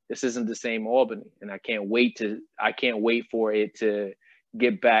 this isn't the same Albany, and I can't wait for it to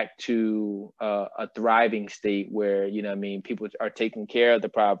get back to a thriving state where people are taking care of the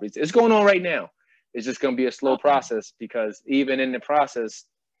properties. It's going on right now. It's just going to be a slow process because even in the process,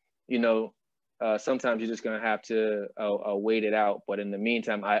 sometimes you're just going to have to wait it out. But in the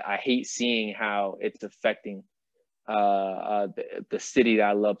meantime, I hate seeing how it's affecting the city that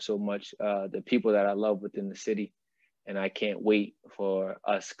I love so much, the people that I love within the city. And I can't wait for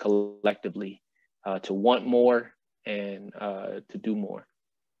us collectively to want more and to do more.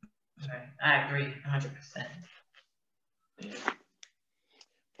 Okay. I agree 100%. Yeah.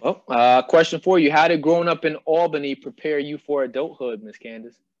 Well, question for you. How did growing up in Albany prepare you for adulthood, Miss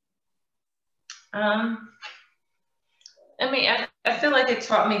Candyce? I feel like it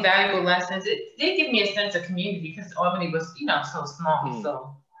taught me valuable lessons. It did give me a sense of community because Albany was, so small.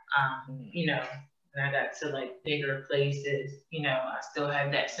 So, when I got to like bigger places, I still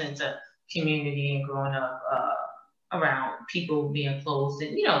had that sense of community and growing up around people being close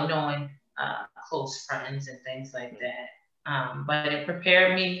and, knowing close friends and things like that. But it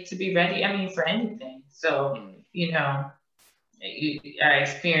prepared me to be ready, for anything. So, I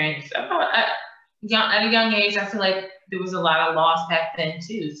experienced at a young age, I feel like there was a lot of loss back then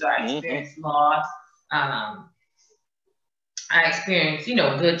too. So I experienced loss. I experienced,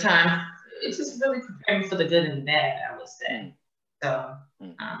 good times. It just really prepared me for the good and the bad, I would say. So,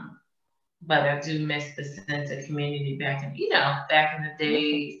 but I do miss the sense of community back in the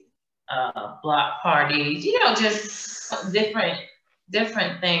days, block parties, just different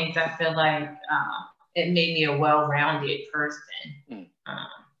things. I feel like it made me a well-rounded person.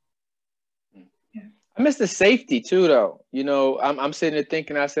 I miss the safety too, though. I'm sitting there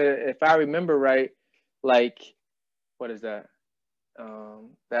thinking, I said, if I remember right, like, what is that?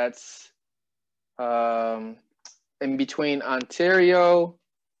 That's in between Ontario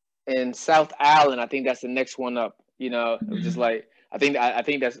and South Island. I think that's the next one up. It was just like I think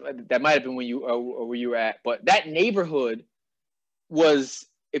that might have been when you where you were at. But that neighborhood was,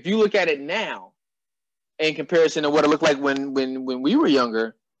 if you look at it now, in comparison to what it looked like when we were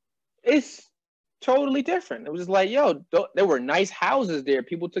younger, it's totally different. It was like, there were nice houses there.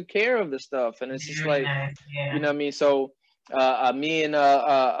 People took care of the stuff, and it's just like, you know what I mean. So. Me and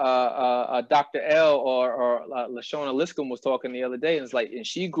Dr. L or LaShawna Liscombe was talking the other day, and it's like, and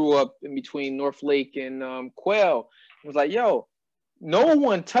she grew up in between North Lake and Quail. It was like, no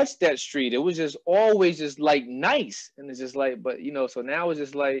one touched that street. It was just always just like nice, and it's just like, but so now it's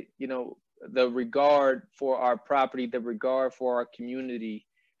just like, the regard for our property, the regard for our community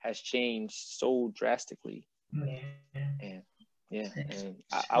has changed so drastically. And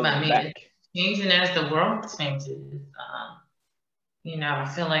I went back. Changing as the world changes. I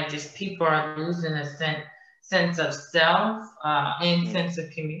feel like just people are losing a sense of self and sense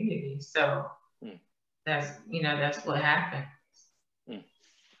of community. So that's what happened.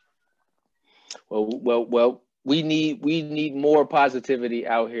 Well. We need more positivity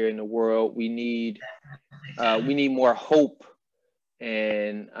out here in the world. We need more hope,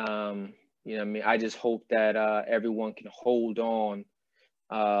 and I mean, I just hope that everyone can hold on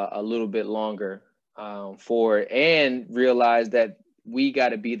a little bit longer for it, and realize that we got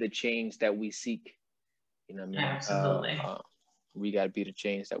to be the change that we seek. You know what I mean? Absolutely. We got to be the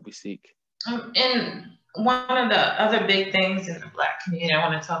change that we seek. And one of the other big things in the Black community I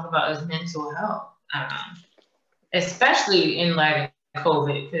want to talk about is mental health, especially in light of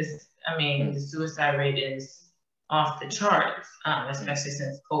COVID, because I mean, the suicide rate is off the charts, especially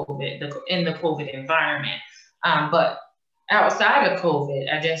since COVID, in the COVID environment. But outside of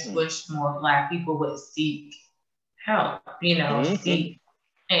COVID, I just wish more Black people would seek help, seek,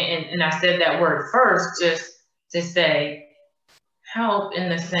 and I said that word first just to say help in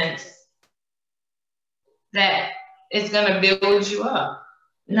the sense that it's going to build you up.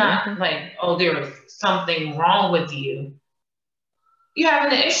 Not like, oh, there is something wrong with you. You're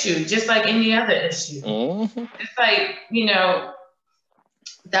having an issue, just like any other issue. It's like,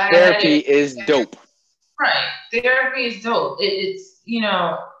 therapy is dope. Right. Therapy is dope. It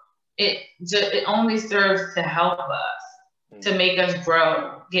only serves to help us, to make us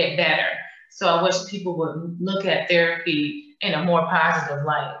grow, get better. So I wish people would look at therapy in a more positive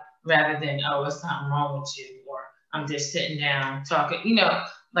light, rather than, oh, it's something wrong with you, or I'm just sitting down talking,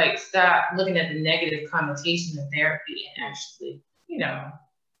 like stop looking at the negative connotation of therapy and actually,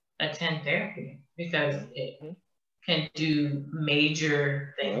 attend therapy, because it can do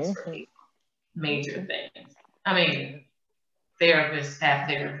major things for people. Major things. I mean, therapists have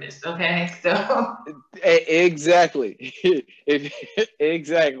therapists, okay? So exactly.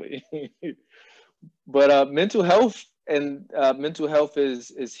 Exactly. But mental health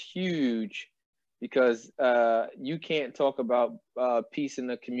is huge, because you can't talk about peace in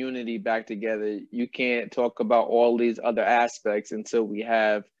the community back together. You can't talk about all these other aspects until we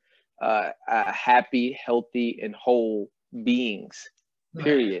have happy, healthy, and whole beings,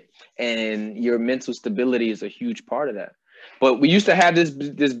 period. Right. And your mental stability is a huge part of that. But we used to have this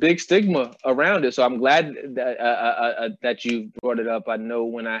big stigma around it. So I'm glad that that you brought it up. I know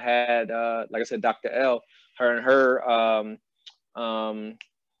when I had, like I said, Dr. L,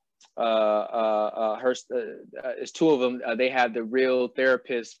 it's two of them. They have the real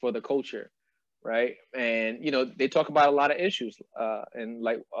therapist for the culture, right? And they talk about a lot of issues, and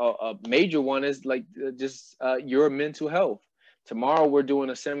like a major one is like just your mental health. Tomorrow we're doing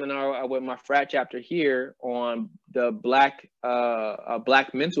a seminar with my frat chapter here on the black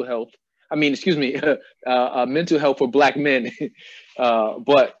mental health. I mean, excuse me, mental health for Black men.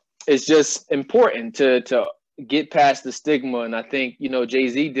 But it's just important to get past the stigma. And I think,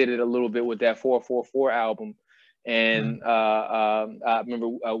 Jay-Z did it a little bit with that 444 album. And I remember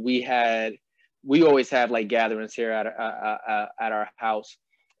we always have like gatherings here at our house.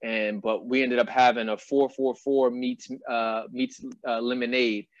 But we ended up having a 444 meets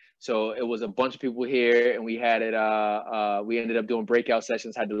lemonade. So it was a bunch of people here, and we had it. We ended up doing breakout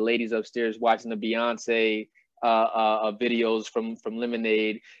sessions. Had the ladies upstairs watching the Beyonce videos from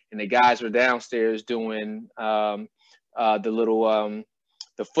Lemonade, and the guys were downstairs doing the little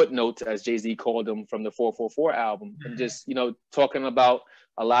the footnotes, as Jay-Z called them, from the 444 album, and just talking about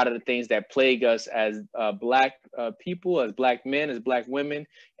a lot of the things that plague us as Black people, as Black men, as Black women,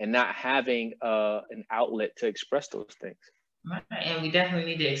 and not having an outlet to express those things. Right. And we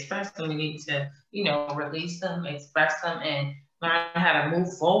definitely need to express them. We need to, release them, express them, and learn how to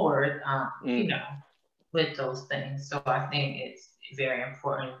move forward, with those things. So I think it's very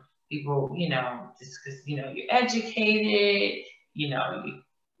important. People, just because, you're educated,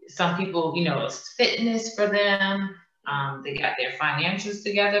 some people, it's fitness for them. They got their financials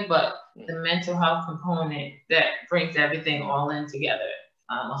together, but the mental health component that brings everything all in together,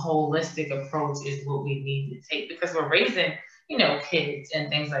 a holistic approach is what we need to take, because we're raising, kids and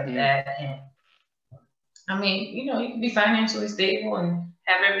things like that. And I mean, you can be financially stable and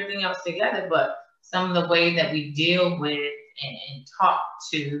have everything else together, but some of the way that we deal with and talk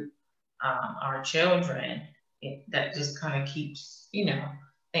to our children, that just kind of keeps,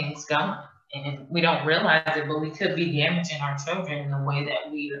 things going. And we don't realize it, but we could be damaging our children in the way that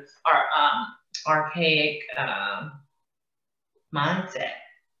we are archaic mindset.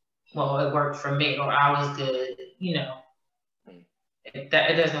 Well, it worked for me, or I was good, It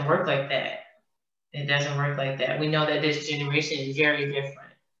doesn't work like that. It doesn't work like that. We know that this generation is very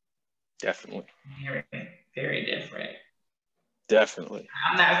different. Definitely. Very, very different. Definitely.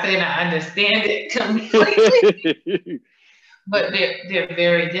 I'm not saying I understand it completely, but they're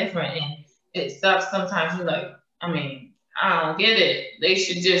very different. And it sucks sometimes. You're like, I mean, I don't get it. They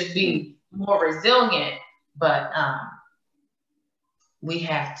should just be more resilient, but we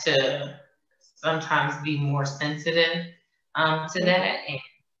have to sometimes be more sensitive to that,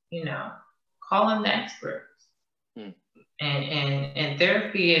 and call in the experts. And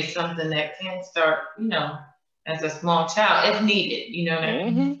therapy is something that can start, as a small child if needed. You know what I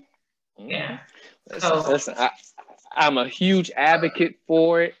mean? Yeah. Listen, I'm a huge advocate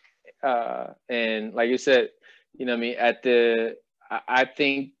for it, and like you said, I mean,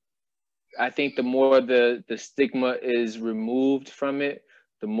 I think the more the stigma is removed from it,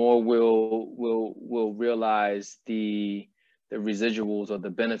 the more we'll realize the residuals or the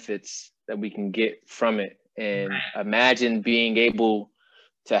benefits that we can get from it. And imagine being able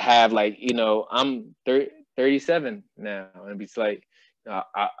to have, like, I'm 37 now, and it's like,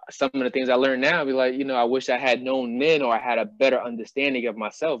 some of the things I learned now, be like, I wish I had known then, or I had a better understanding of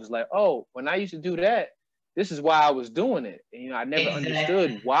myself. It's like, oh, when I used to do that, this is why I was doing it. And, I never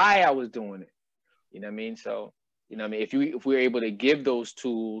understood why I was doing it. You know what I mean? So, I mean, if we're able to give those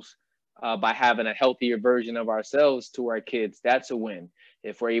tools by having a healthier version of ourselves to our kids, that's a win.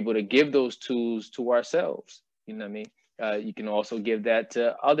 If we're able to give those tools to ourselves, you know what I mean? You can also give that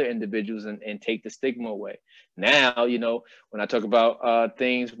to other individuals and take the stigma away. Now, when I talk about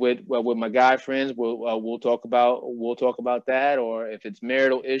things with my guy friends, we'll talk about that. Or if it's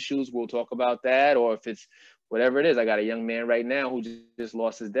marital issues, we'll talk about that. Or if it's whatever it is. I got a young man right now who just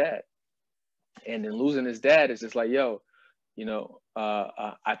lost his dad, and then losing his dad is just like, yo,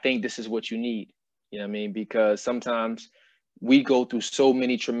 I think this is what you need. You know what I mean? Because sometimes we go through so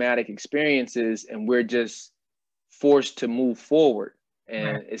many traumatic experiences, and we're just forced to move forward,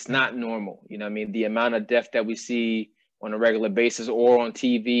 and it's not normal. You know what I mean? The amount of death that we see on a regular basis or on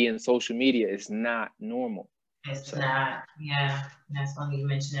TV and social media is not normal. It's not. Yeah, that's funny you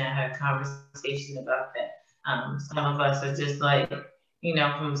mentioned that. I had a conversation about that. Some of us are just like,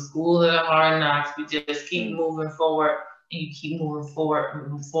 from school to the hard knocks, we just keep moving forward, and you keep moving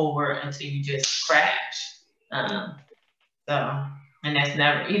forward until you just crash. So, and that's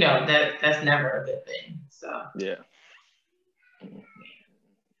never, that's never a good thing. So yeah.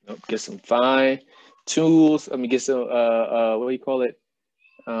 Get some fine tools. I mean, get some what do you call it?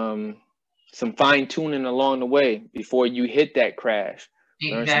 Some fine tuning along the way before you hit that crash.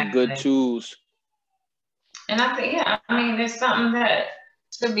 Exactly. Learn some good tools. And I think, it's something that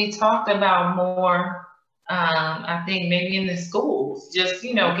should be talked about more. I think maybe in the schools, just,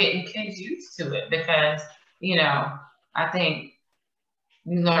 getting kids used to it, because, I think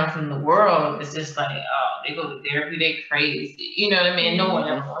we learn from the world. It's just like, oh, they go to therapy, they crazy. You know what I mean? No one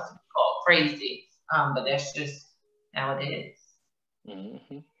ever wants to be called crazy. But that's just how it is.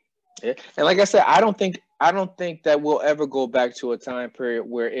 Yeah. And like I said, I don't think that we'll ever go back to a time period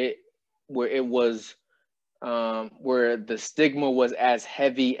where it was where the stigma was as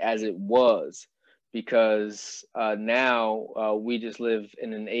heavy as it was, because now we just live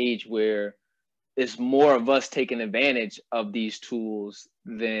in an age where it's more of us taking advantage of these tools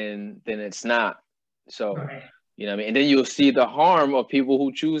than it's not. So, you know what I mean? And then you'll see the harm of people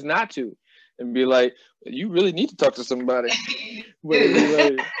who choose not to, and be like, you really need to talk to somebody. But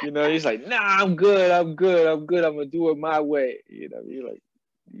he's like, nah, I'm good. I'm going to do it my way. You're like,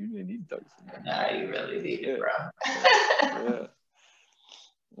 you really need to talk to somebody. Nah, you really need it, bro. Yeah.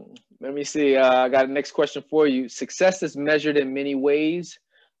 Let me see. I got a next question for you. Success is measured in many ways.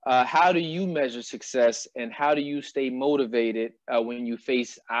 How do you measure success, and how do you stay motivated when you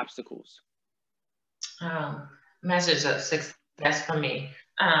face obstacles? Measures of success for me.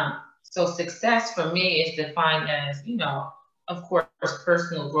 So success for me is defined as, of course,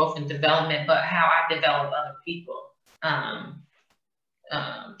 personal growth and development, but how I develop other people.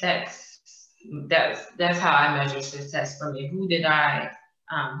 That's how I measure success for me. Who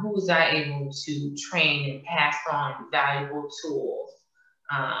was I able to train and pass on valuable tools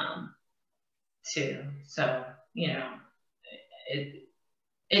to? So,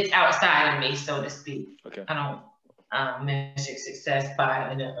 it's outside of me, so to speak. Okay. I don't measure success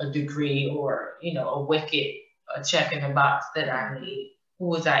by a degree or, a check in the box that I need. Who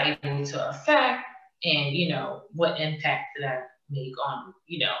was I able to affect, and, what impact did I make on,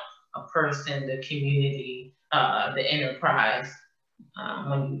 a person, the community, the enterprise,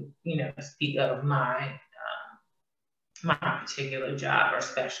 when you speak of my particular job or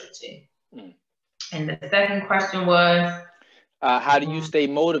specialty. And the second question was, how do you stay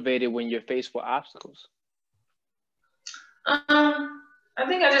motivated when you're faced with obstacles? I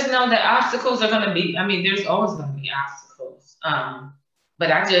think I just know that obstacles are going to be, there's always going to be obstacles.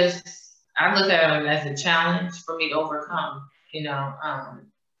 But I look at them as a challenge for me to overcome,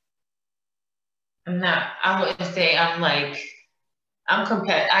 I wouldn't say I'm like, I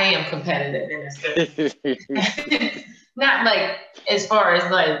am competitive in a certain, not like as far as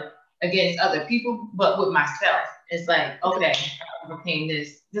like against other people, but with myself. It's like, okay, I overcame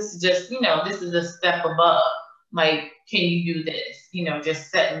this. This is just, this is a step above. Like, can you do this?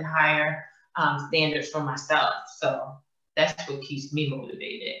 Just setting higher standards for myself. So that's what keeps me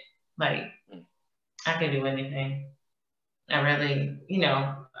motivated. Like, I can do anything. I really,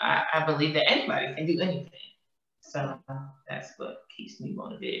 I believe that anybody can do anything. So that's what keeps me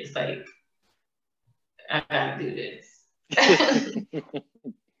motivated. It's like, I gotta do this.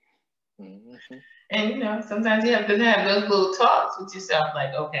 And sometimes you have to have those little talks with yourself,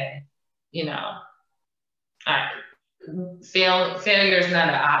 like, okay, failure is not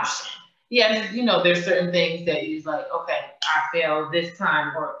an option. Yes, there's certain things that you're like, okay, I failed this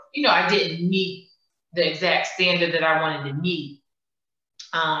time, or I didn't meet the exact standard that I wanted to meet.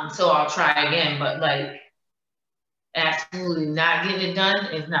 So I'll try again, but like absolutely not getting it done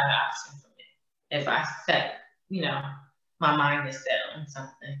is not an option for me. If I set, my mind is set on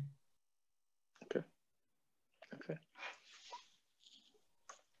something. Okay.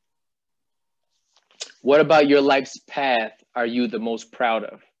 What about your life's path are you the most proud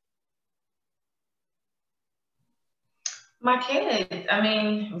of? My kids. I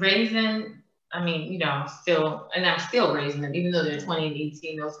mean, I'm still raising them, even though they're 20 and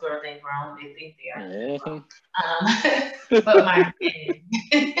 18, those girls ain't grown, they think they are. But my kids,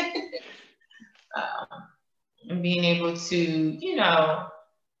 being able to,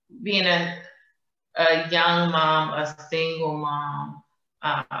 being a young mom, a single mom,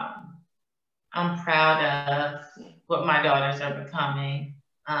 I'm proud of what my daughters are becoming,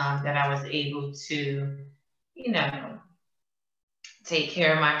 that I was able to, take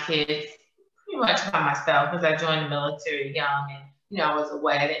care of my kids pretty much by myself, because I joined the military young, and I was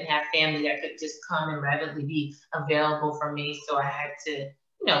away. I didn't have family that could just come and readily be available for me, so I had to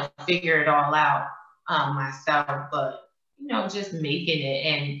figure it all out myself. But just making it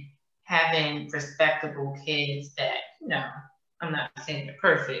and having respectable kids that I'm not saying they're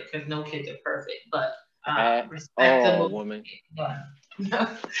perfect, because no kids are perfect, but respectable woman. But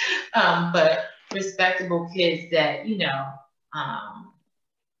respectable kids that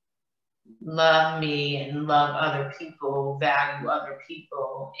love me and love other people, value other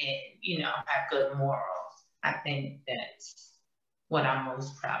people, and have good morals. I think that's what I'm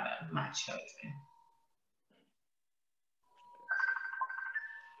most proud of, my children.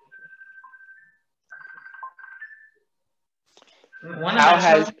 One of my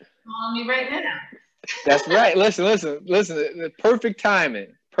children is calling me right now. That's right. Listen. The perfect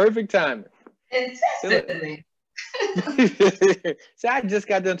timing. Incessantly. See, I just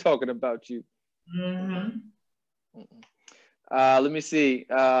got done talking about you. Mm-hmm. Let me see.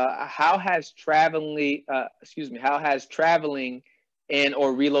 How has traveling and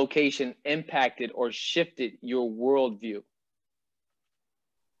or relocation impacted or shifted your worldview?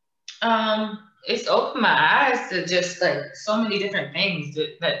 It's opened my eyes to just like so many different things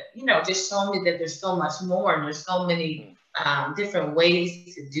that just show me that there's so much more, and there's so many different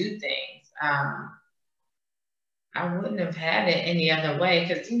ways to do things. I wouldn't have had it any other way,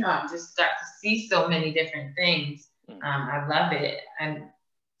 because I just got to see so many different things. I love it, and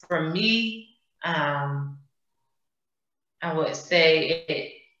for me, I would say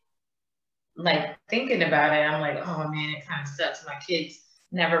it. Like thinking about it, I'm like, oh man, it kind of sucks. My kids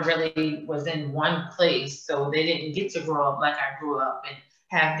never really was in one place, so they didn't get to grow up like I grew up and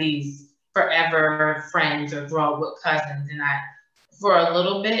have these forever friends or grow up with cousins. And for a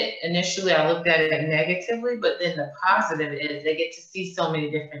little bit, initially I looked at it negatively, but then the positive is they get to see so many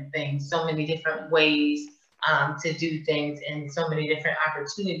different things, so many different ways to do things, and so many different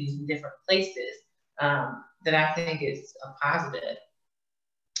opportunities in different places, that I think is a positive.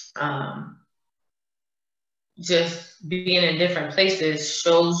 Just being in different places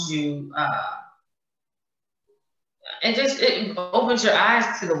shows you, it opens your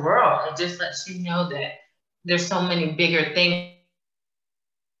eyes to the world. It just lets you know that there's so many bigger things.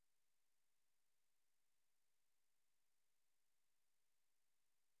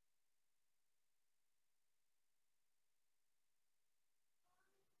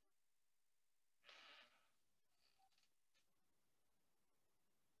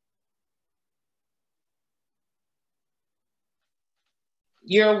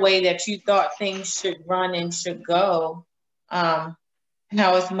 Your way that you thought things should run and should go, now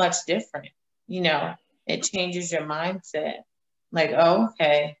it's much different. It changes your mindset. Like, oh,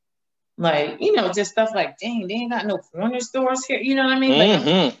 okay. Like, just stuff like, dang, they ain't got no corner stores here. You know what I mean? Like, I'm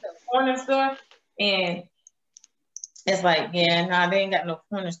in the corner store, and it's like, yeah, nah, they ain't got no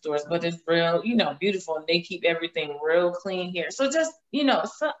corner stores, but it's real, beautiful. And they keep everything real clean here. So just,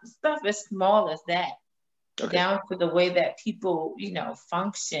 stuff as small as that, down to the way that people,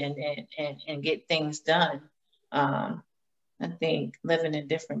 function and get things done. I think living in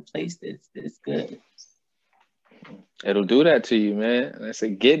different places is good. It'll do that to you, man. And I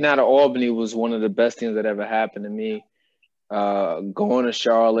said, getting out of Albany was one of the best things that ever happened to me. Going to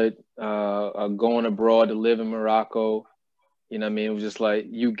Charlotte, going abroad to live in Morocco, you know what I mean? It was just like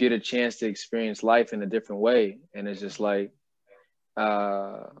you get a chance to experience life in a different way. And it's just like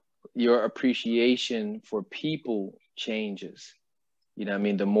your appreciation for people changes. You know what I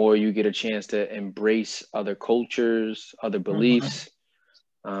mean? The more you get a chance to embrace other cultures, other beliefs,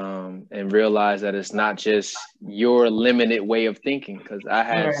 and realize that it's not just your limited way of thinking. Because I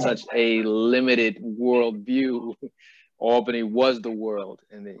had such a limited worldview. Albany was the world,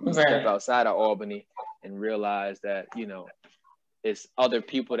 and then you step outside of Albany and realize that it's other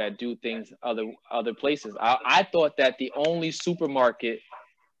people that do things other places. I thought that the only supermarket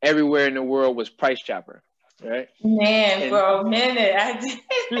everywhere in the world was Price Chopper, right? Man, for a minute I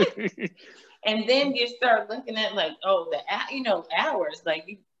did. And then you start looking at like, hours.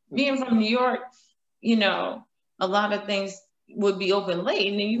 Like being from New York, a lot of things would be open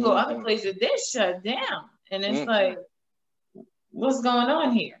late, and then you go other places, they're shut down, and it's like, what's going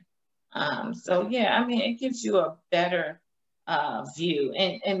on here? So yeah, I mean, it gives you a better view,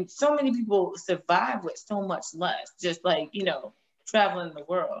 and so many people survive with so much less, just like traveling the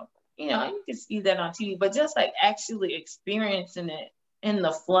world. You can see that on TV, but just like actually experiencing it in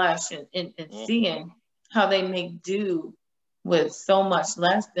the flesh and seeing how they make do with so much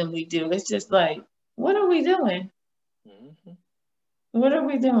less than we do. It's just like, what are we doing? What are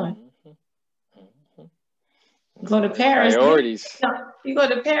we doing? Go to Paris. Priorities. You go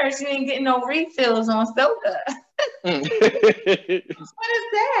to Paris, you ain't getting no refills on soda. What is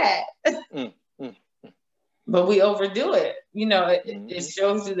that? But we overdo it. It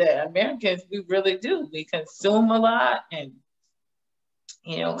shows you that Americans, we really do. We consume a lot and,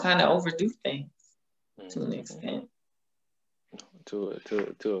 kind of overdo things to an extent. To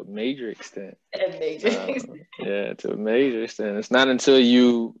a major extent. Yeah, to a major extent. It's not until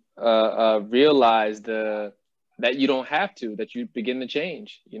you realize that you don't have to, that you begin to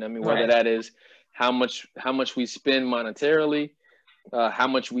change. You know what I mean? Whether that is how much we spend monetarily, how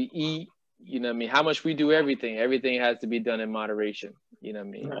much we eat, you know what I mean? How much we do everything. Everything has to be done in moderation. You know what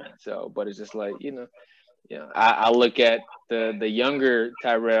I mean? Right. So, but it's just like, I look at the younger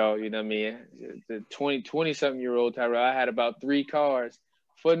Tyrell, you know what I mean? The 20 something year old Tyrell, I had about 3 cars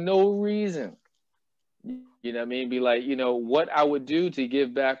for no reason. You know what I mean? Be like, what I would do to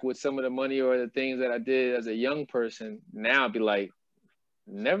give back with some of the money or the things that I did as a young person. Now I'd be like,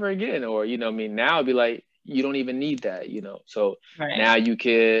 never again. Or, you know what I mean? Now I'd be like, you don't even need that, So now you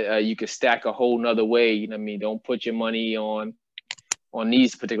could stack a whole nother way, you know what I mean? Don't put your money on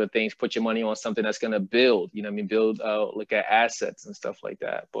these particular things. Put your money on something that's going to build, you know what I mean? Build, look at assets and stuff like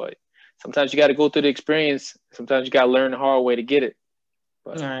that. But sometimes you got to go through the experience. Sometimes you got to learn the hard way to get it.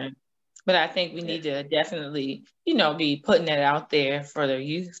 But I think we need to definitely, be putting it out there for the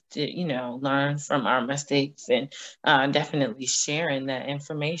youth to, learn from our mistakes and definitely sharing that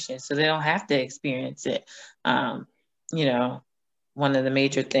information so they don't have to experience it. One of the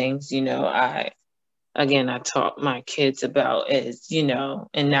major things, I taught my kids about is,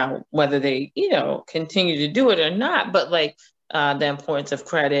 and now whether they, continue to do it or not, but like the importance of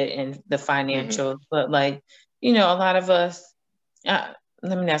credit and the financials, but like, a lot of us,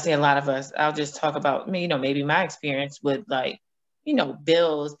 let me not say a lot of us, I'll just talk about me, maybe my experience with like,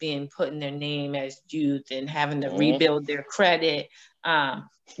 bills being put in their name as youth and having to rebuild their credit,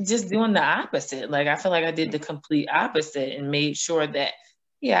 just doing the opposite. Like, I feel like I did the complete opposite and made sure that,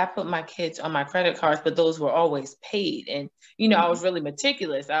 I put my kids on my credit cards, but those were always paid. And, I was really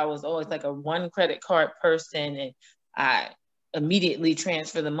meticulous. I was always like a 1 credit card person, and I immediately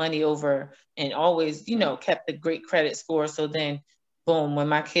transfer the money over and always, kept a great credit score. So then boom, when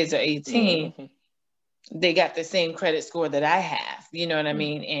my kids are 18, they got the same credit score that I have, you know what I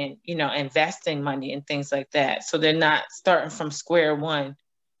mean? And, investing money and things like that. So they're not starting from square one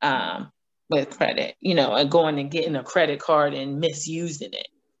with credit, and going and getting a credit card and misusing it.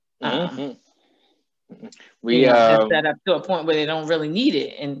 We set up to a point where they don't really need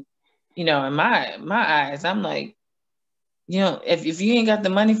it. And, in my eyes, I'm like, if you ain't got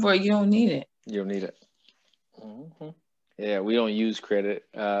the money for it, you don't need it. You don't need it. Yeah, we don't use credit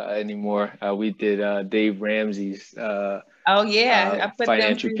anymore. We did Dave Ramsey's I put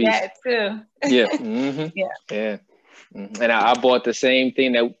them through that too. Yeah. Yeah. And I bought the same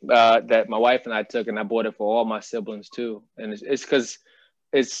thing that my wife and I took, and I bought it for all my siblings too. And it's because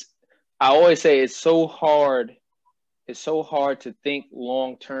I always say it's so hard. It's so hard to think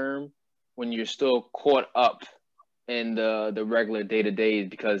long term when you're still caught up in the regular day to day,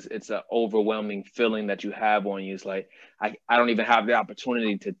 because it's an overwhelming feeling that you have on you. It's like I don't even have the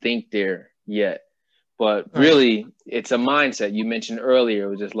opportunity to think there yet. But really, it's a mindset. You mentioned earlier, it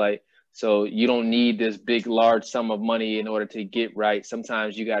was just like, so you don't need this big, large sum of money in order to get right.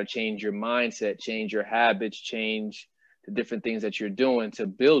 Sometimes you got to change your mindset, change your habits, change the different things that you're doing to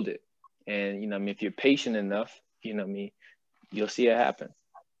build it. And, you know, I mean, if you're patient enough, you know what I mean, you'll see it happen.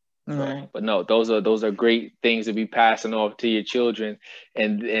 Right. But no, those are great things to be passing off to your children,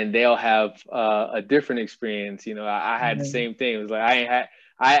 and they'll have a different experience. You know, I had the same thing. It was like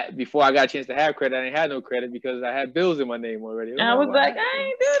before I got a chance to have credit, I didn't have no credit because I had bills in my name already. I was like, I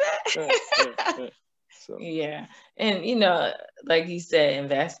ain't do that. So. Yeah. And, you know, like you said,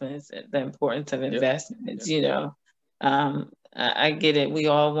 investments, the importance of investments, you know, I get it. We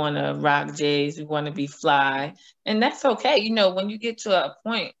all want to rock J's. We want to be fly. And that's okay. You know, when you get to a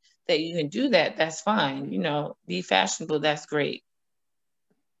point that you can do that, that's fine. You know, be fashionable. That's great.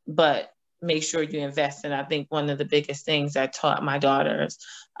 But make sure you invest. And I think one of the biggest things I taught my daughters,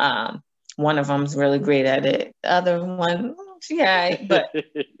 one of them's really great at it. The other one, she ain't, but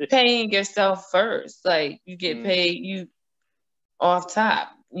paying yourself first. Like you get paid, you off top,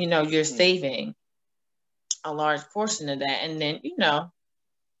 you know, you're saving a large portion of that. And then, you know,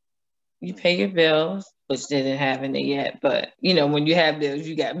 you pay your bills, which didn't have any yet, but you know, when you have bills,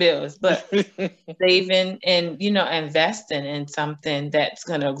 you got bills, but saving and, you know, investing in something that's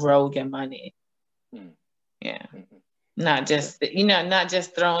going to grow your money. Yeah. Not just, you know, not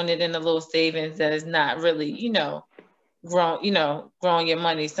just throwing it in a little savings that is not really, you know, growing your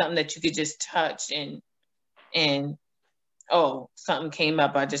money, something that you could just touch and oh, something came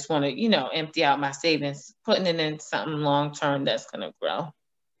up. I just want to, you know, empty out my savings, putting it in something long-term that's going to grow.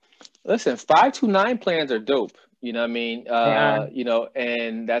 Listen, 529 plans are dope. You know what I mean? You know,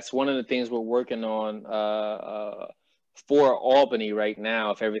 and that's one of the things we're working on for Albany right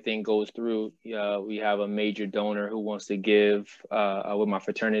now. If everything goes through, we have a major donor who wants to give with my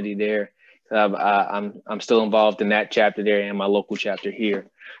fraternity there. I'm still involved in that chapter there and my local chapter here.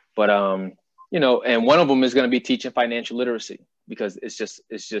 But you know, and one of them is going to be teaching financial literacy, because it's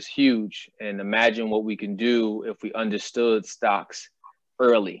just huge. And imagine what we can do if we understood stocks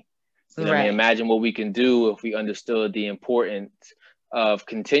early. You know what I mean? Imagine what we can do if we understood the importance of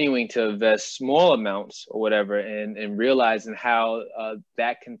continuing to invest small amounts or whatever, and realizing how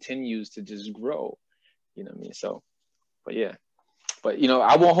that continues to just grow. You know what I mean? So, but yeah. But, you know,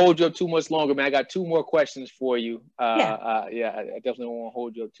 I won't hold you up too much longer, man. I got 2 more questions for you. I definitely won't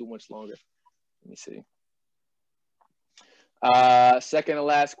hold you up too much longer. Let me see. Second and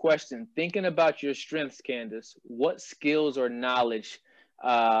last question. Thinking about your strengths, Candice, what skills or knowledge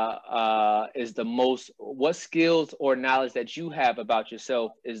what skills or knowledge that you have about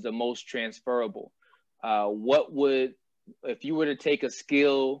yourself is the most transferable? If you were to take a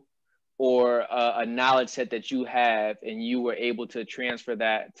skill or a knowledge set that you have and you were able to transfer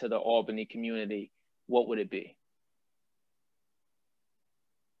that to the Albany community, what would it be?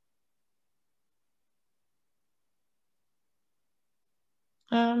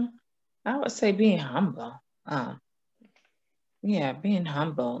 I would say being humble. Yeah, being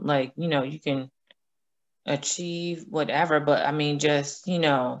humble. Like, you know, you can achieve whatever, but I mean, just, you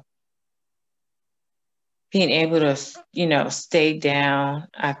know, being able to, you know, stay down.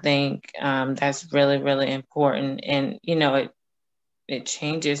 I think that's really, really important. And, you know, it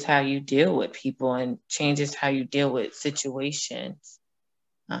changes how you deal with people and changes how you deal with situations.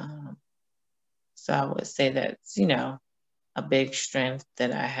 So I would say that's, you know, a big strength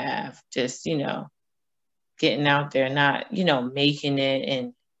that I have. Just, you know, getting out there, not, you know, making it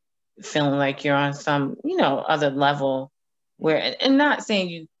and feeling like you're on some, you know, other level where, and not saying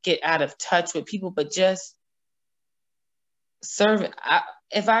you get out of touch with people, but just serving.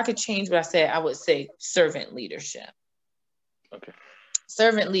 If I could change what I said, I would say servant leadership. Okay.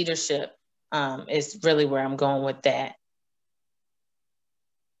 Servant leadership is really where I'm going with that.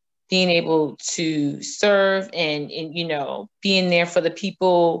 Being able to serve and, you know, being there for the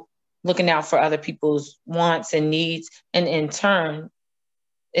people, looking out for other people's wants and needs, and in turn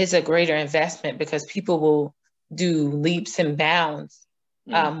is a greater investment because people will do leaps and bounds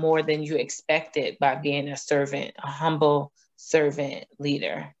more than you expected by being a servant, a humble servant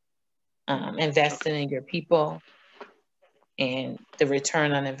leader, investing in your people, and the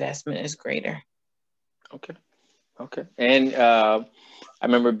return on investment is greater. Okay. And I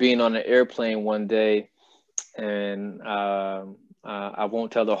remember being on an airplane one day, and I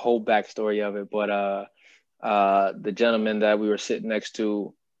won't tell the whole backstory of it, but the gentleman that we were sitting next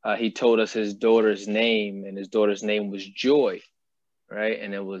to, he told us his daughter's name, and his daughter's name was Joy, right?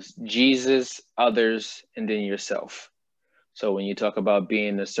 And it was Jesus, others, and then yourself. So when you talk about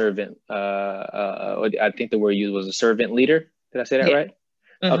being a servant, I think the word used was a servant leader. Did I say that right?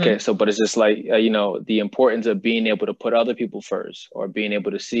 Mm-hmm. Okay, so but it's just like, the importance of being able to put other people first, or being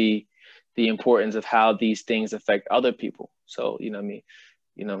able to see the importance of how these things affect other people. So,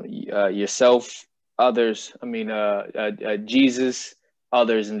 yourself, others, Jesus,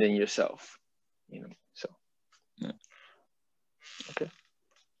 others, and then yourself, so. Yeah. Okay.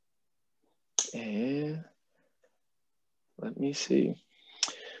 And let me see.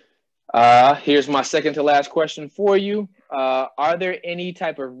 Here's my second to last question for you. Are there any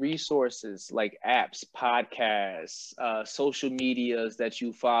type of resources like apps, podcasts, social medias that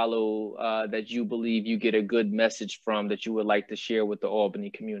you follow, that you believe you get a good message from, that you would like to share with the Albany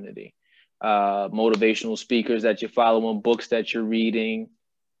community? Motivational speakers that you're following, books that you're reading?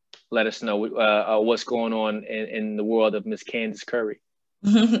 Let us know what's going on in the world of Miss Candyce Curry.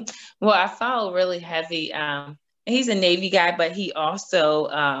 Well, I follow really heavy. He's a Navy guy, but he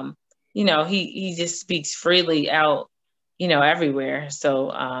also, he just speaks freely out, everywhere.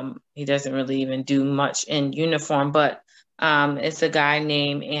 So he doesn't really even do much in uniform, but it's a guy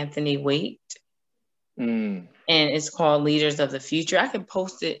named Anthony Waite. And it's called Leaders of the Future. I can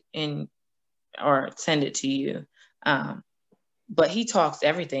post it or send it to you. But he talks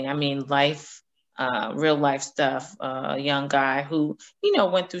everything. I mean, life, real life stuff. A young guy who,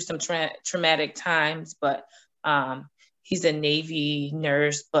 went through some traumatic times, but he's a Navy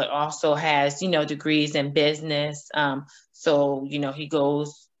nurse, but also has, degrees in business. So, he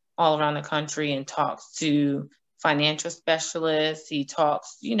goes all around the country and talks to financial specialists. He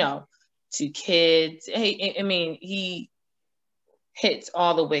talks, to kids. He hits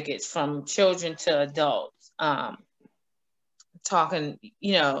all the wickets from children to adults, talking,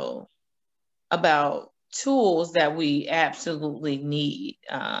 about tools that we absolutely need.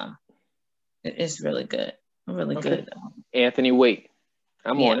 It's really good. Really good. Anthony Waite.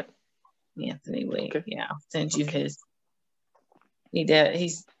 I'm on it. Anthony Waite. Okay. Yeah, I'll send you his.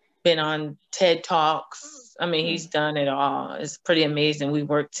 He's been on TED Talks. He's done it all. It's pretty amazing. We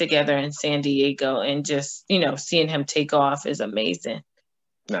worked together in San Diego, and just, seeing him take off is amazing.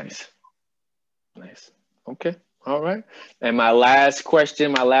 Nice. Okay. All right. And my last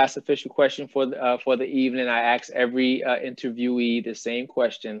official question for the evening, I ask every interviewee the same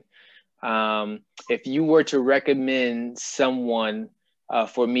question. If you were to recommend someone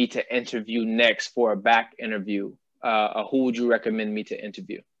for me to interview next for a back interview, who would you recommend me to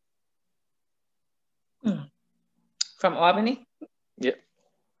interview? From Albany? Yep.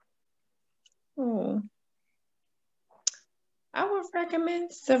 I would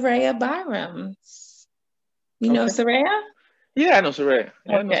recommend Soraya Byram's. You know Soraya? Yeah, I know Soraya.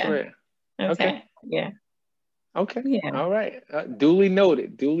 I know Soraya. Okay. Yeah. Okay. Yeah. All right. Duly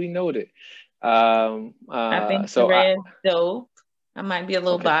noted. I think Soraya's dope. I might be a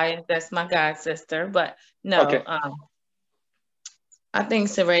little biased. That's my god sister, but no. Okay. I think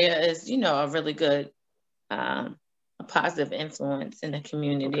Soraya is, a really good, a positive influence in the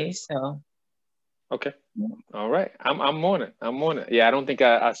community. So. Okay. All right. I'm on it. Yeah, I don't think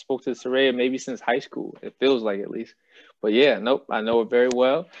I spoke to Soraya maybe since high school. It feels like, at least. But yeah, nope, I know her very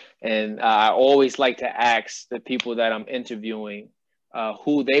well. And I always like to ask the people that I'm interviewing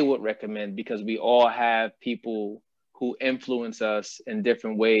who they would recommend, because we all have people who influence us in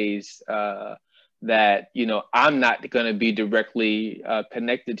different ways that, I'm not going to be directly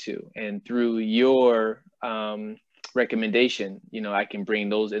connected to. And through your recommendation, I can bring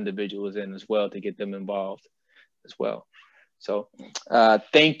those individuals in as well to get them involved as well. So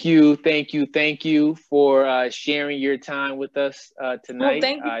thank you for sharing your time with us tonight. Well,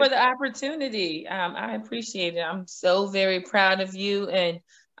 thank you for the opportunity. I appreciate it. I'm so very proud of you, and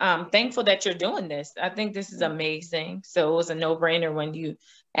thankful that you're doing this. I think this is amazing. So it was a no-brainer when you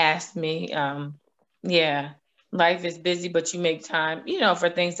asked me. Yeah, life is busy, but you make time, for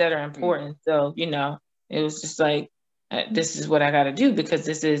things that are important. So, it was just like, this is what I got to do, because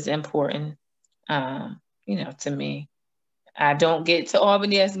this is important, to me. I don't get to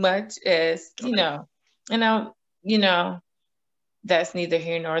Albany as much as, that's neither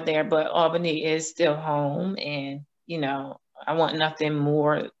here nor there, but Albany is still home. And, I want nothing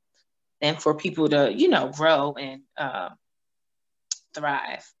more than for people to, grow and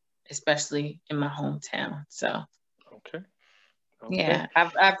thrive, especially in my hometown. So, okay. Yeah,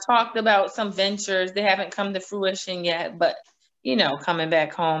 I've talked about some ventures. They haven't come to fruition yet, but you know, coming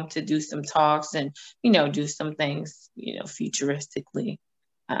back home to do some talks and, you know, do some things, you know, futuristically.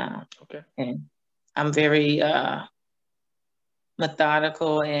 Okay. And I'm very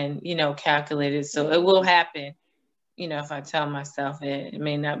methodical and, you know, calculated. So it will happen, you know, if I tell myself it. It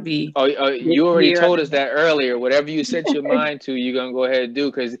may not be. Oh, you already told us that earlier. Whatever you set your mind to, you're going to go ahead and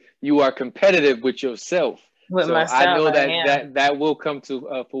do, because you are competitive with yourself. With so myself, I know that will come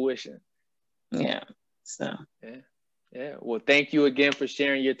to fruition. Yeah. So. Yeah. Well, thank you again for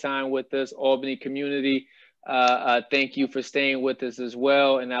sharing your time with us, Albany community. Thank you for staying with us as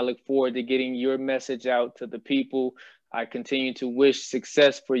well. And I look forward to getting your message out to the people. I continue to wish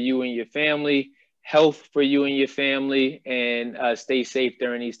success for you and your family, health for you and your family, and stay safe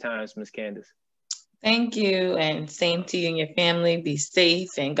during these times, Ms. Candyce. Thank you. And same to you and your family. Be safe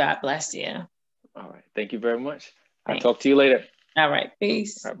and God bless you. All right. Thank you very much. I'll talk to you later. All right.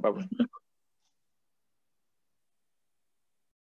 Peace. All right. Bye-bye.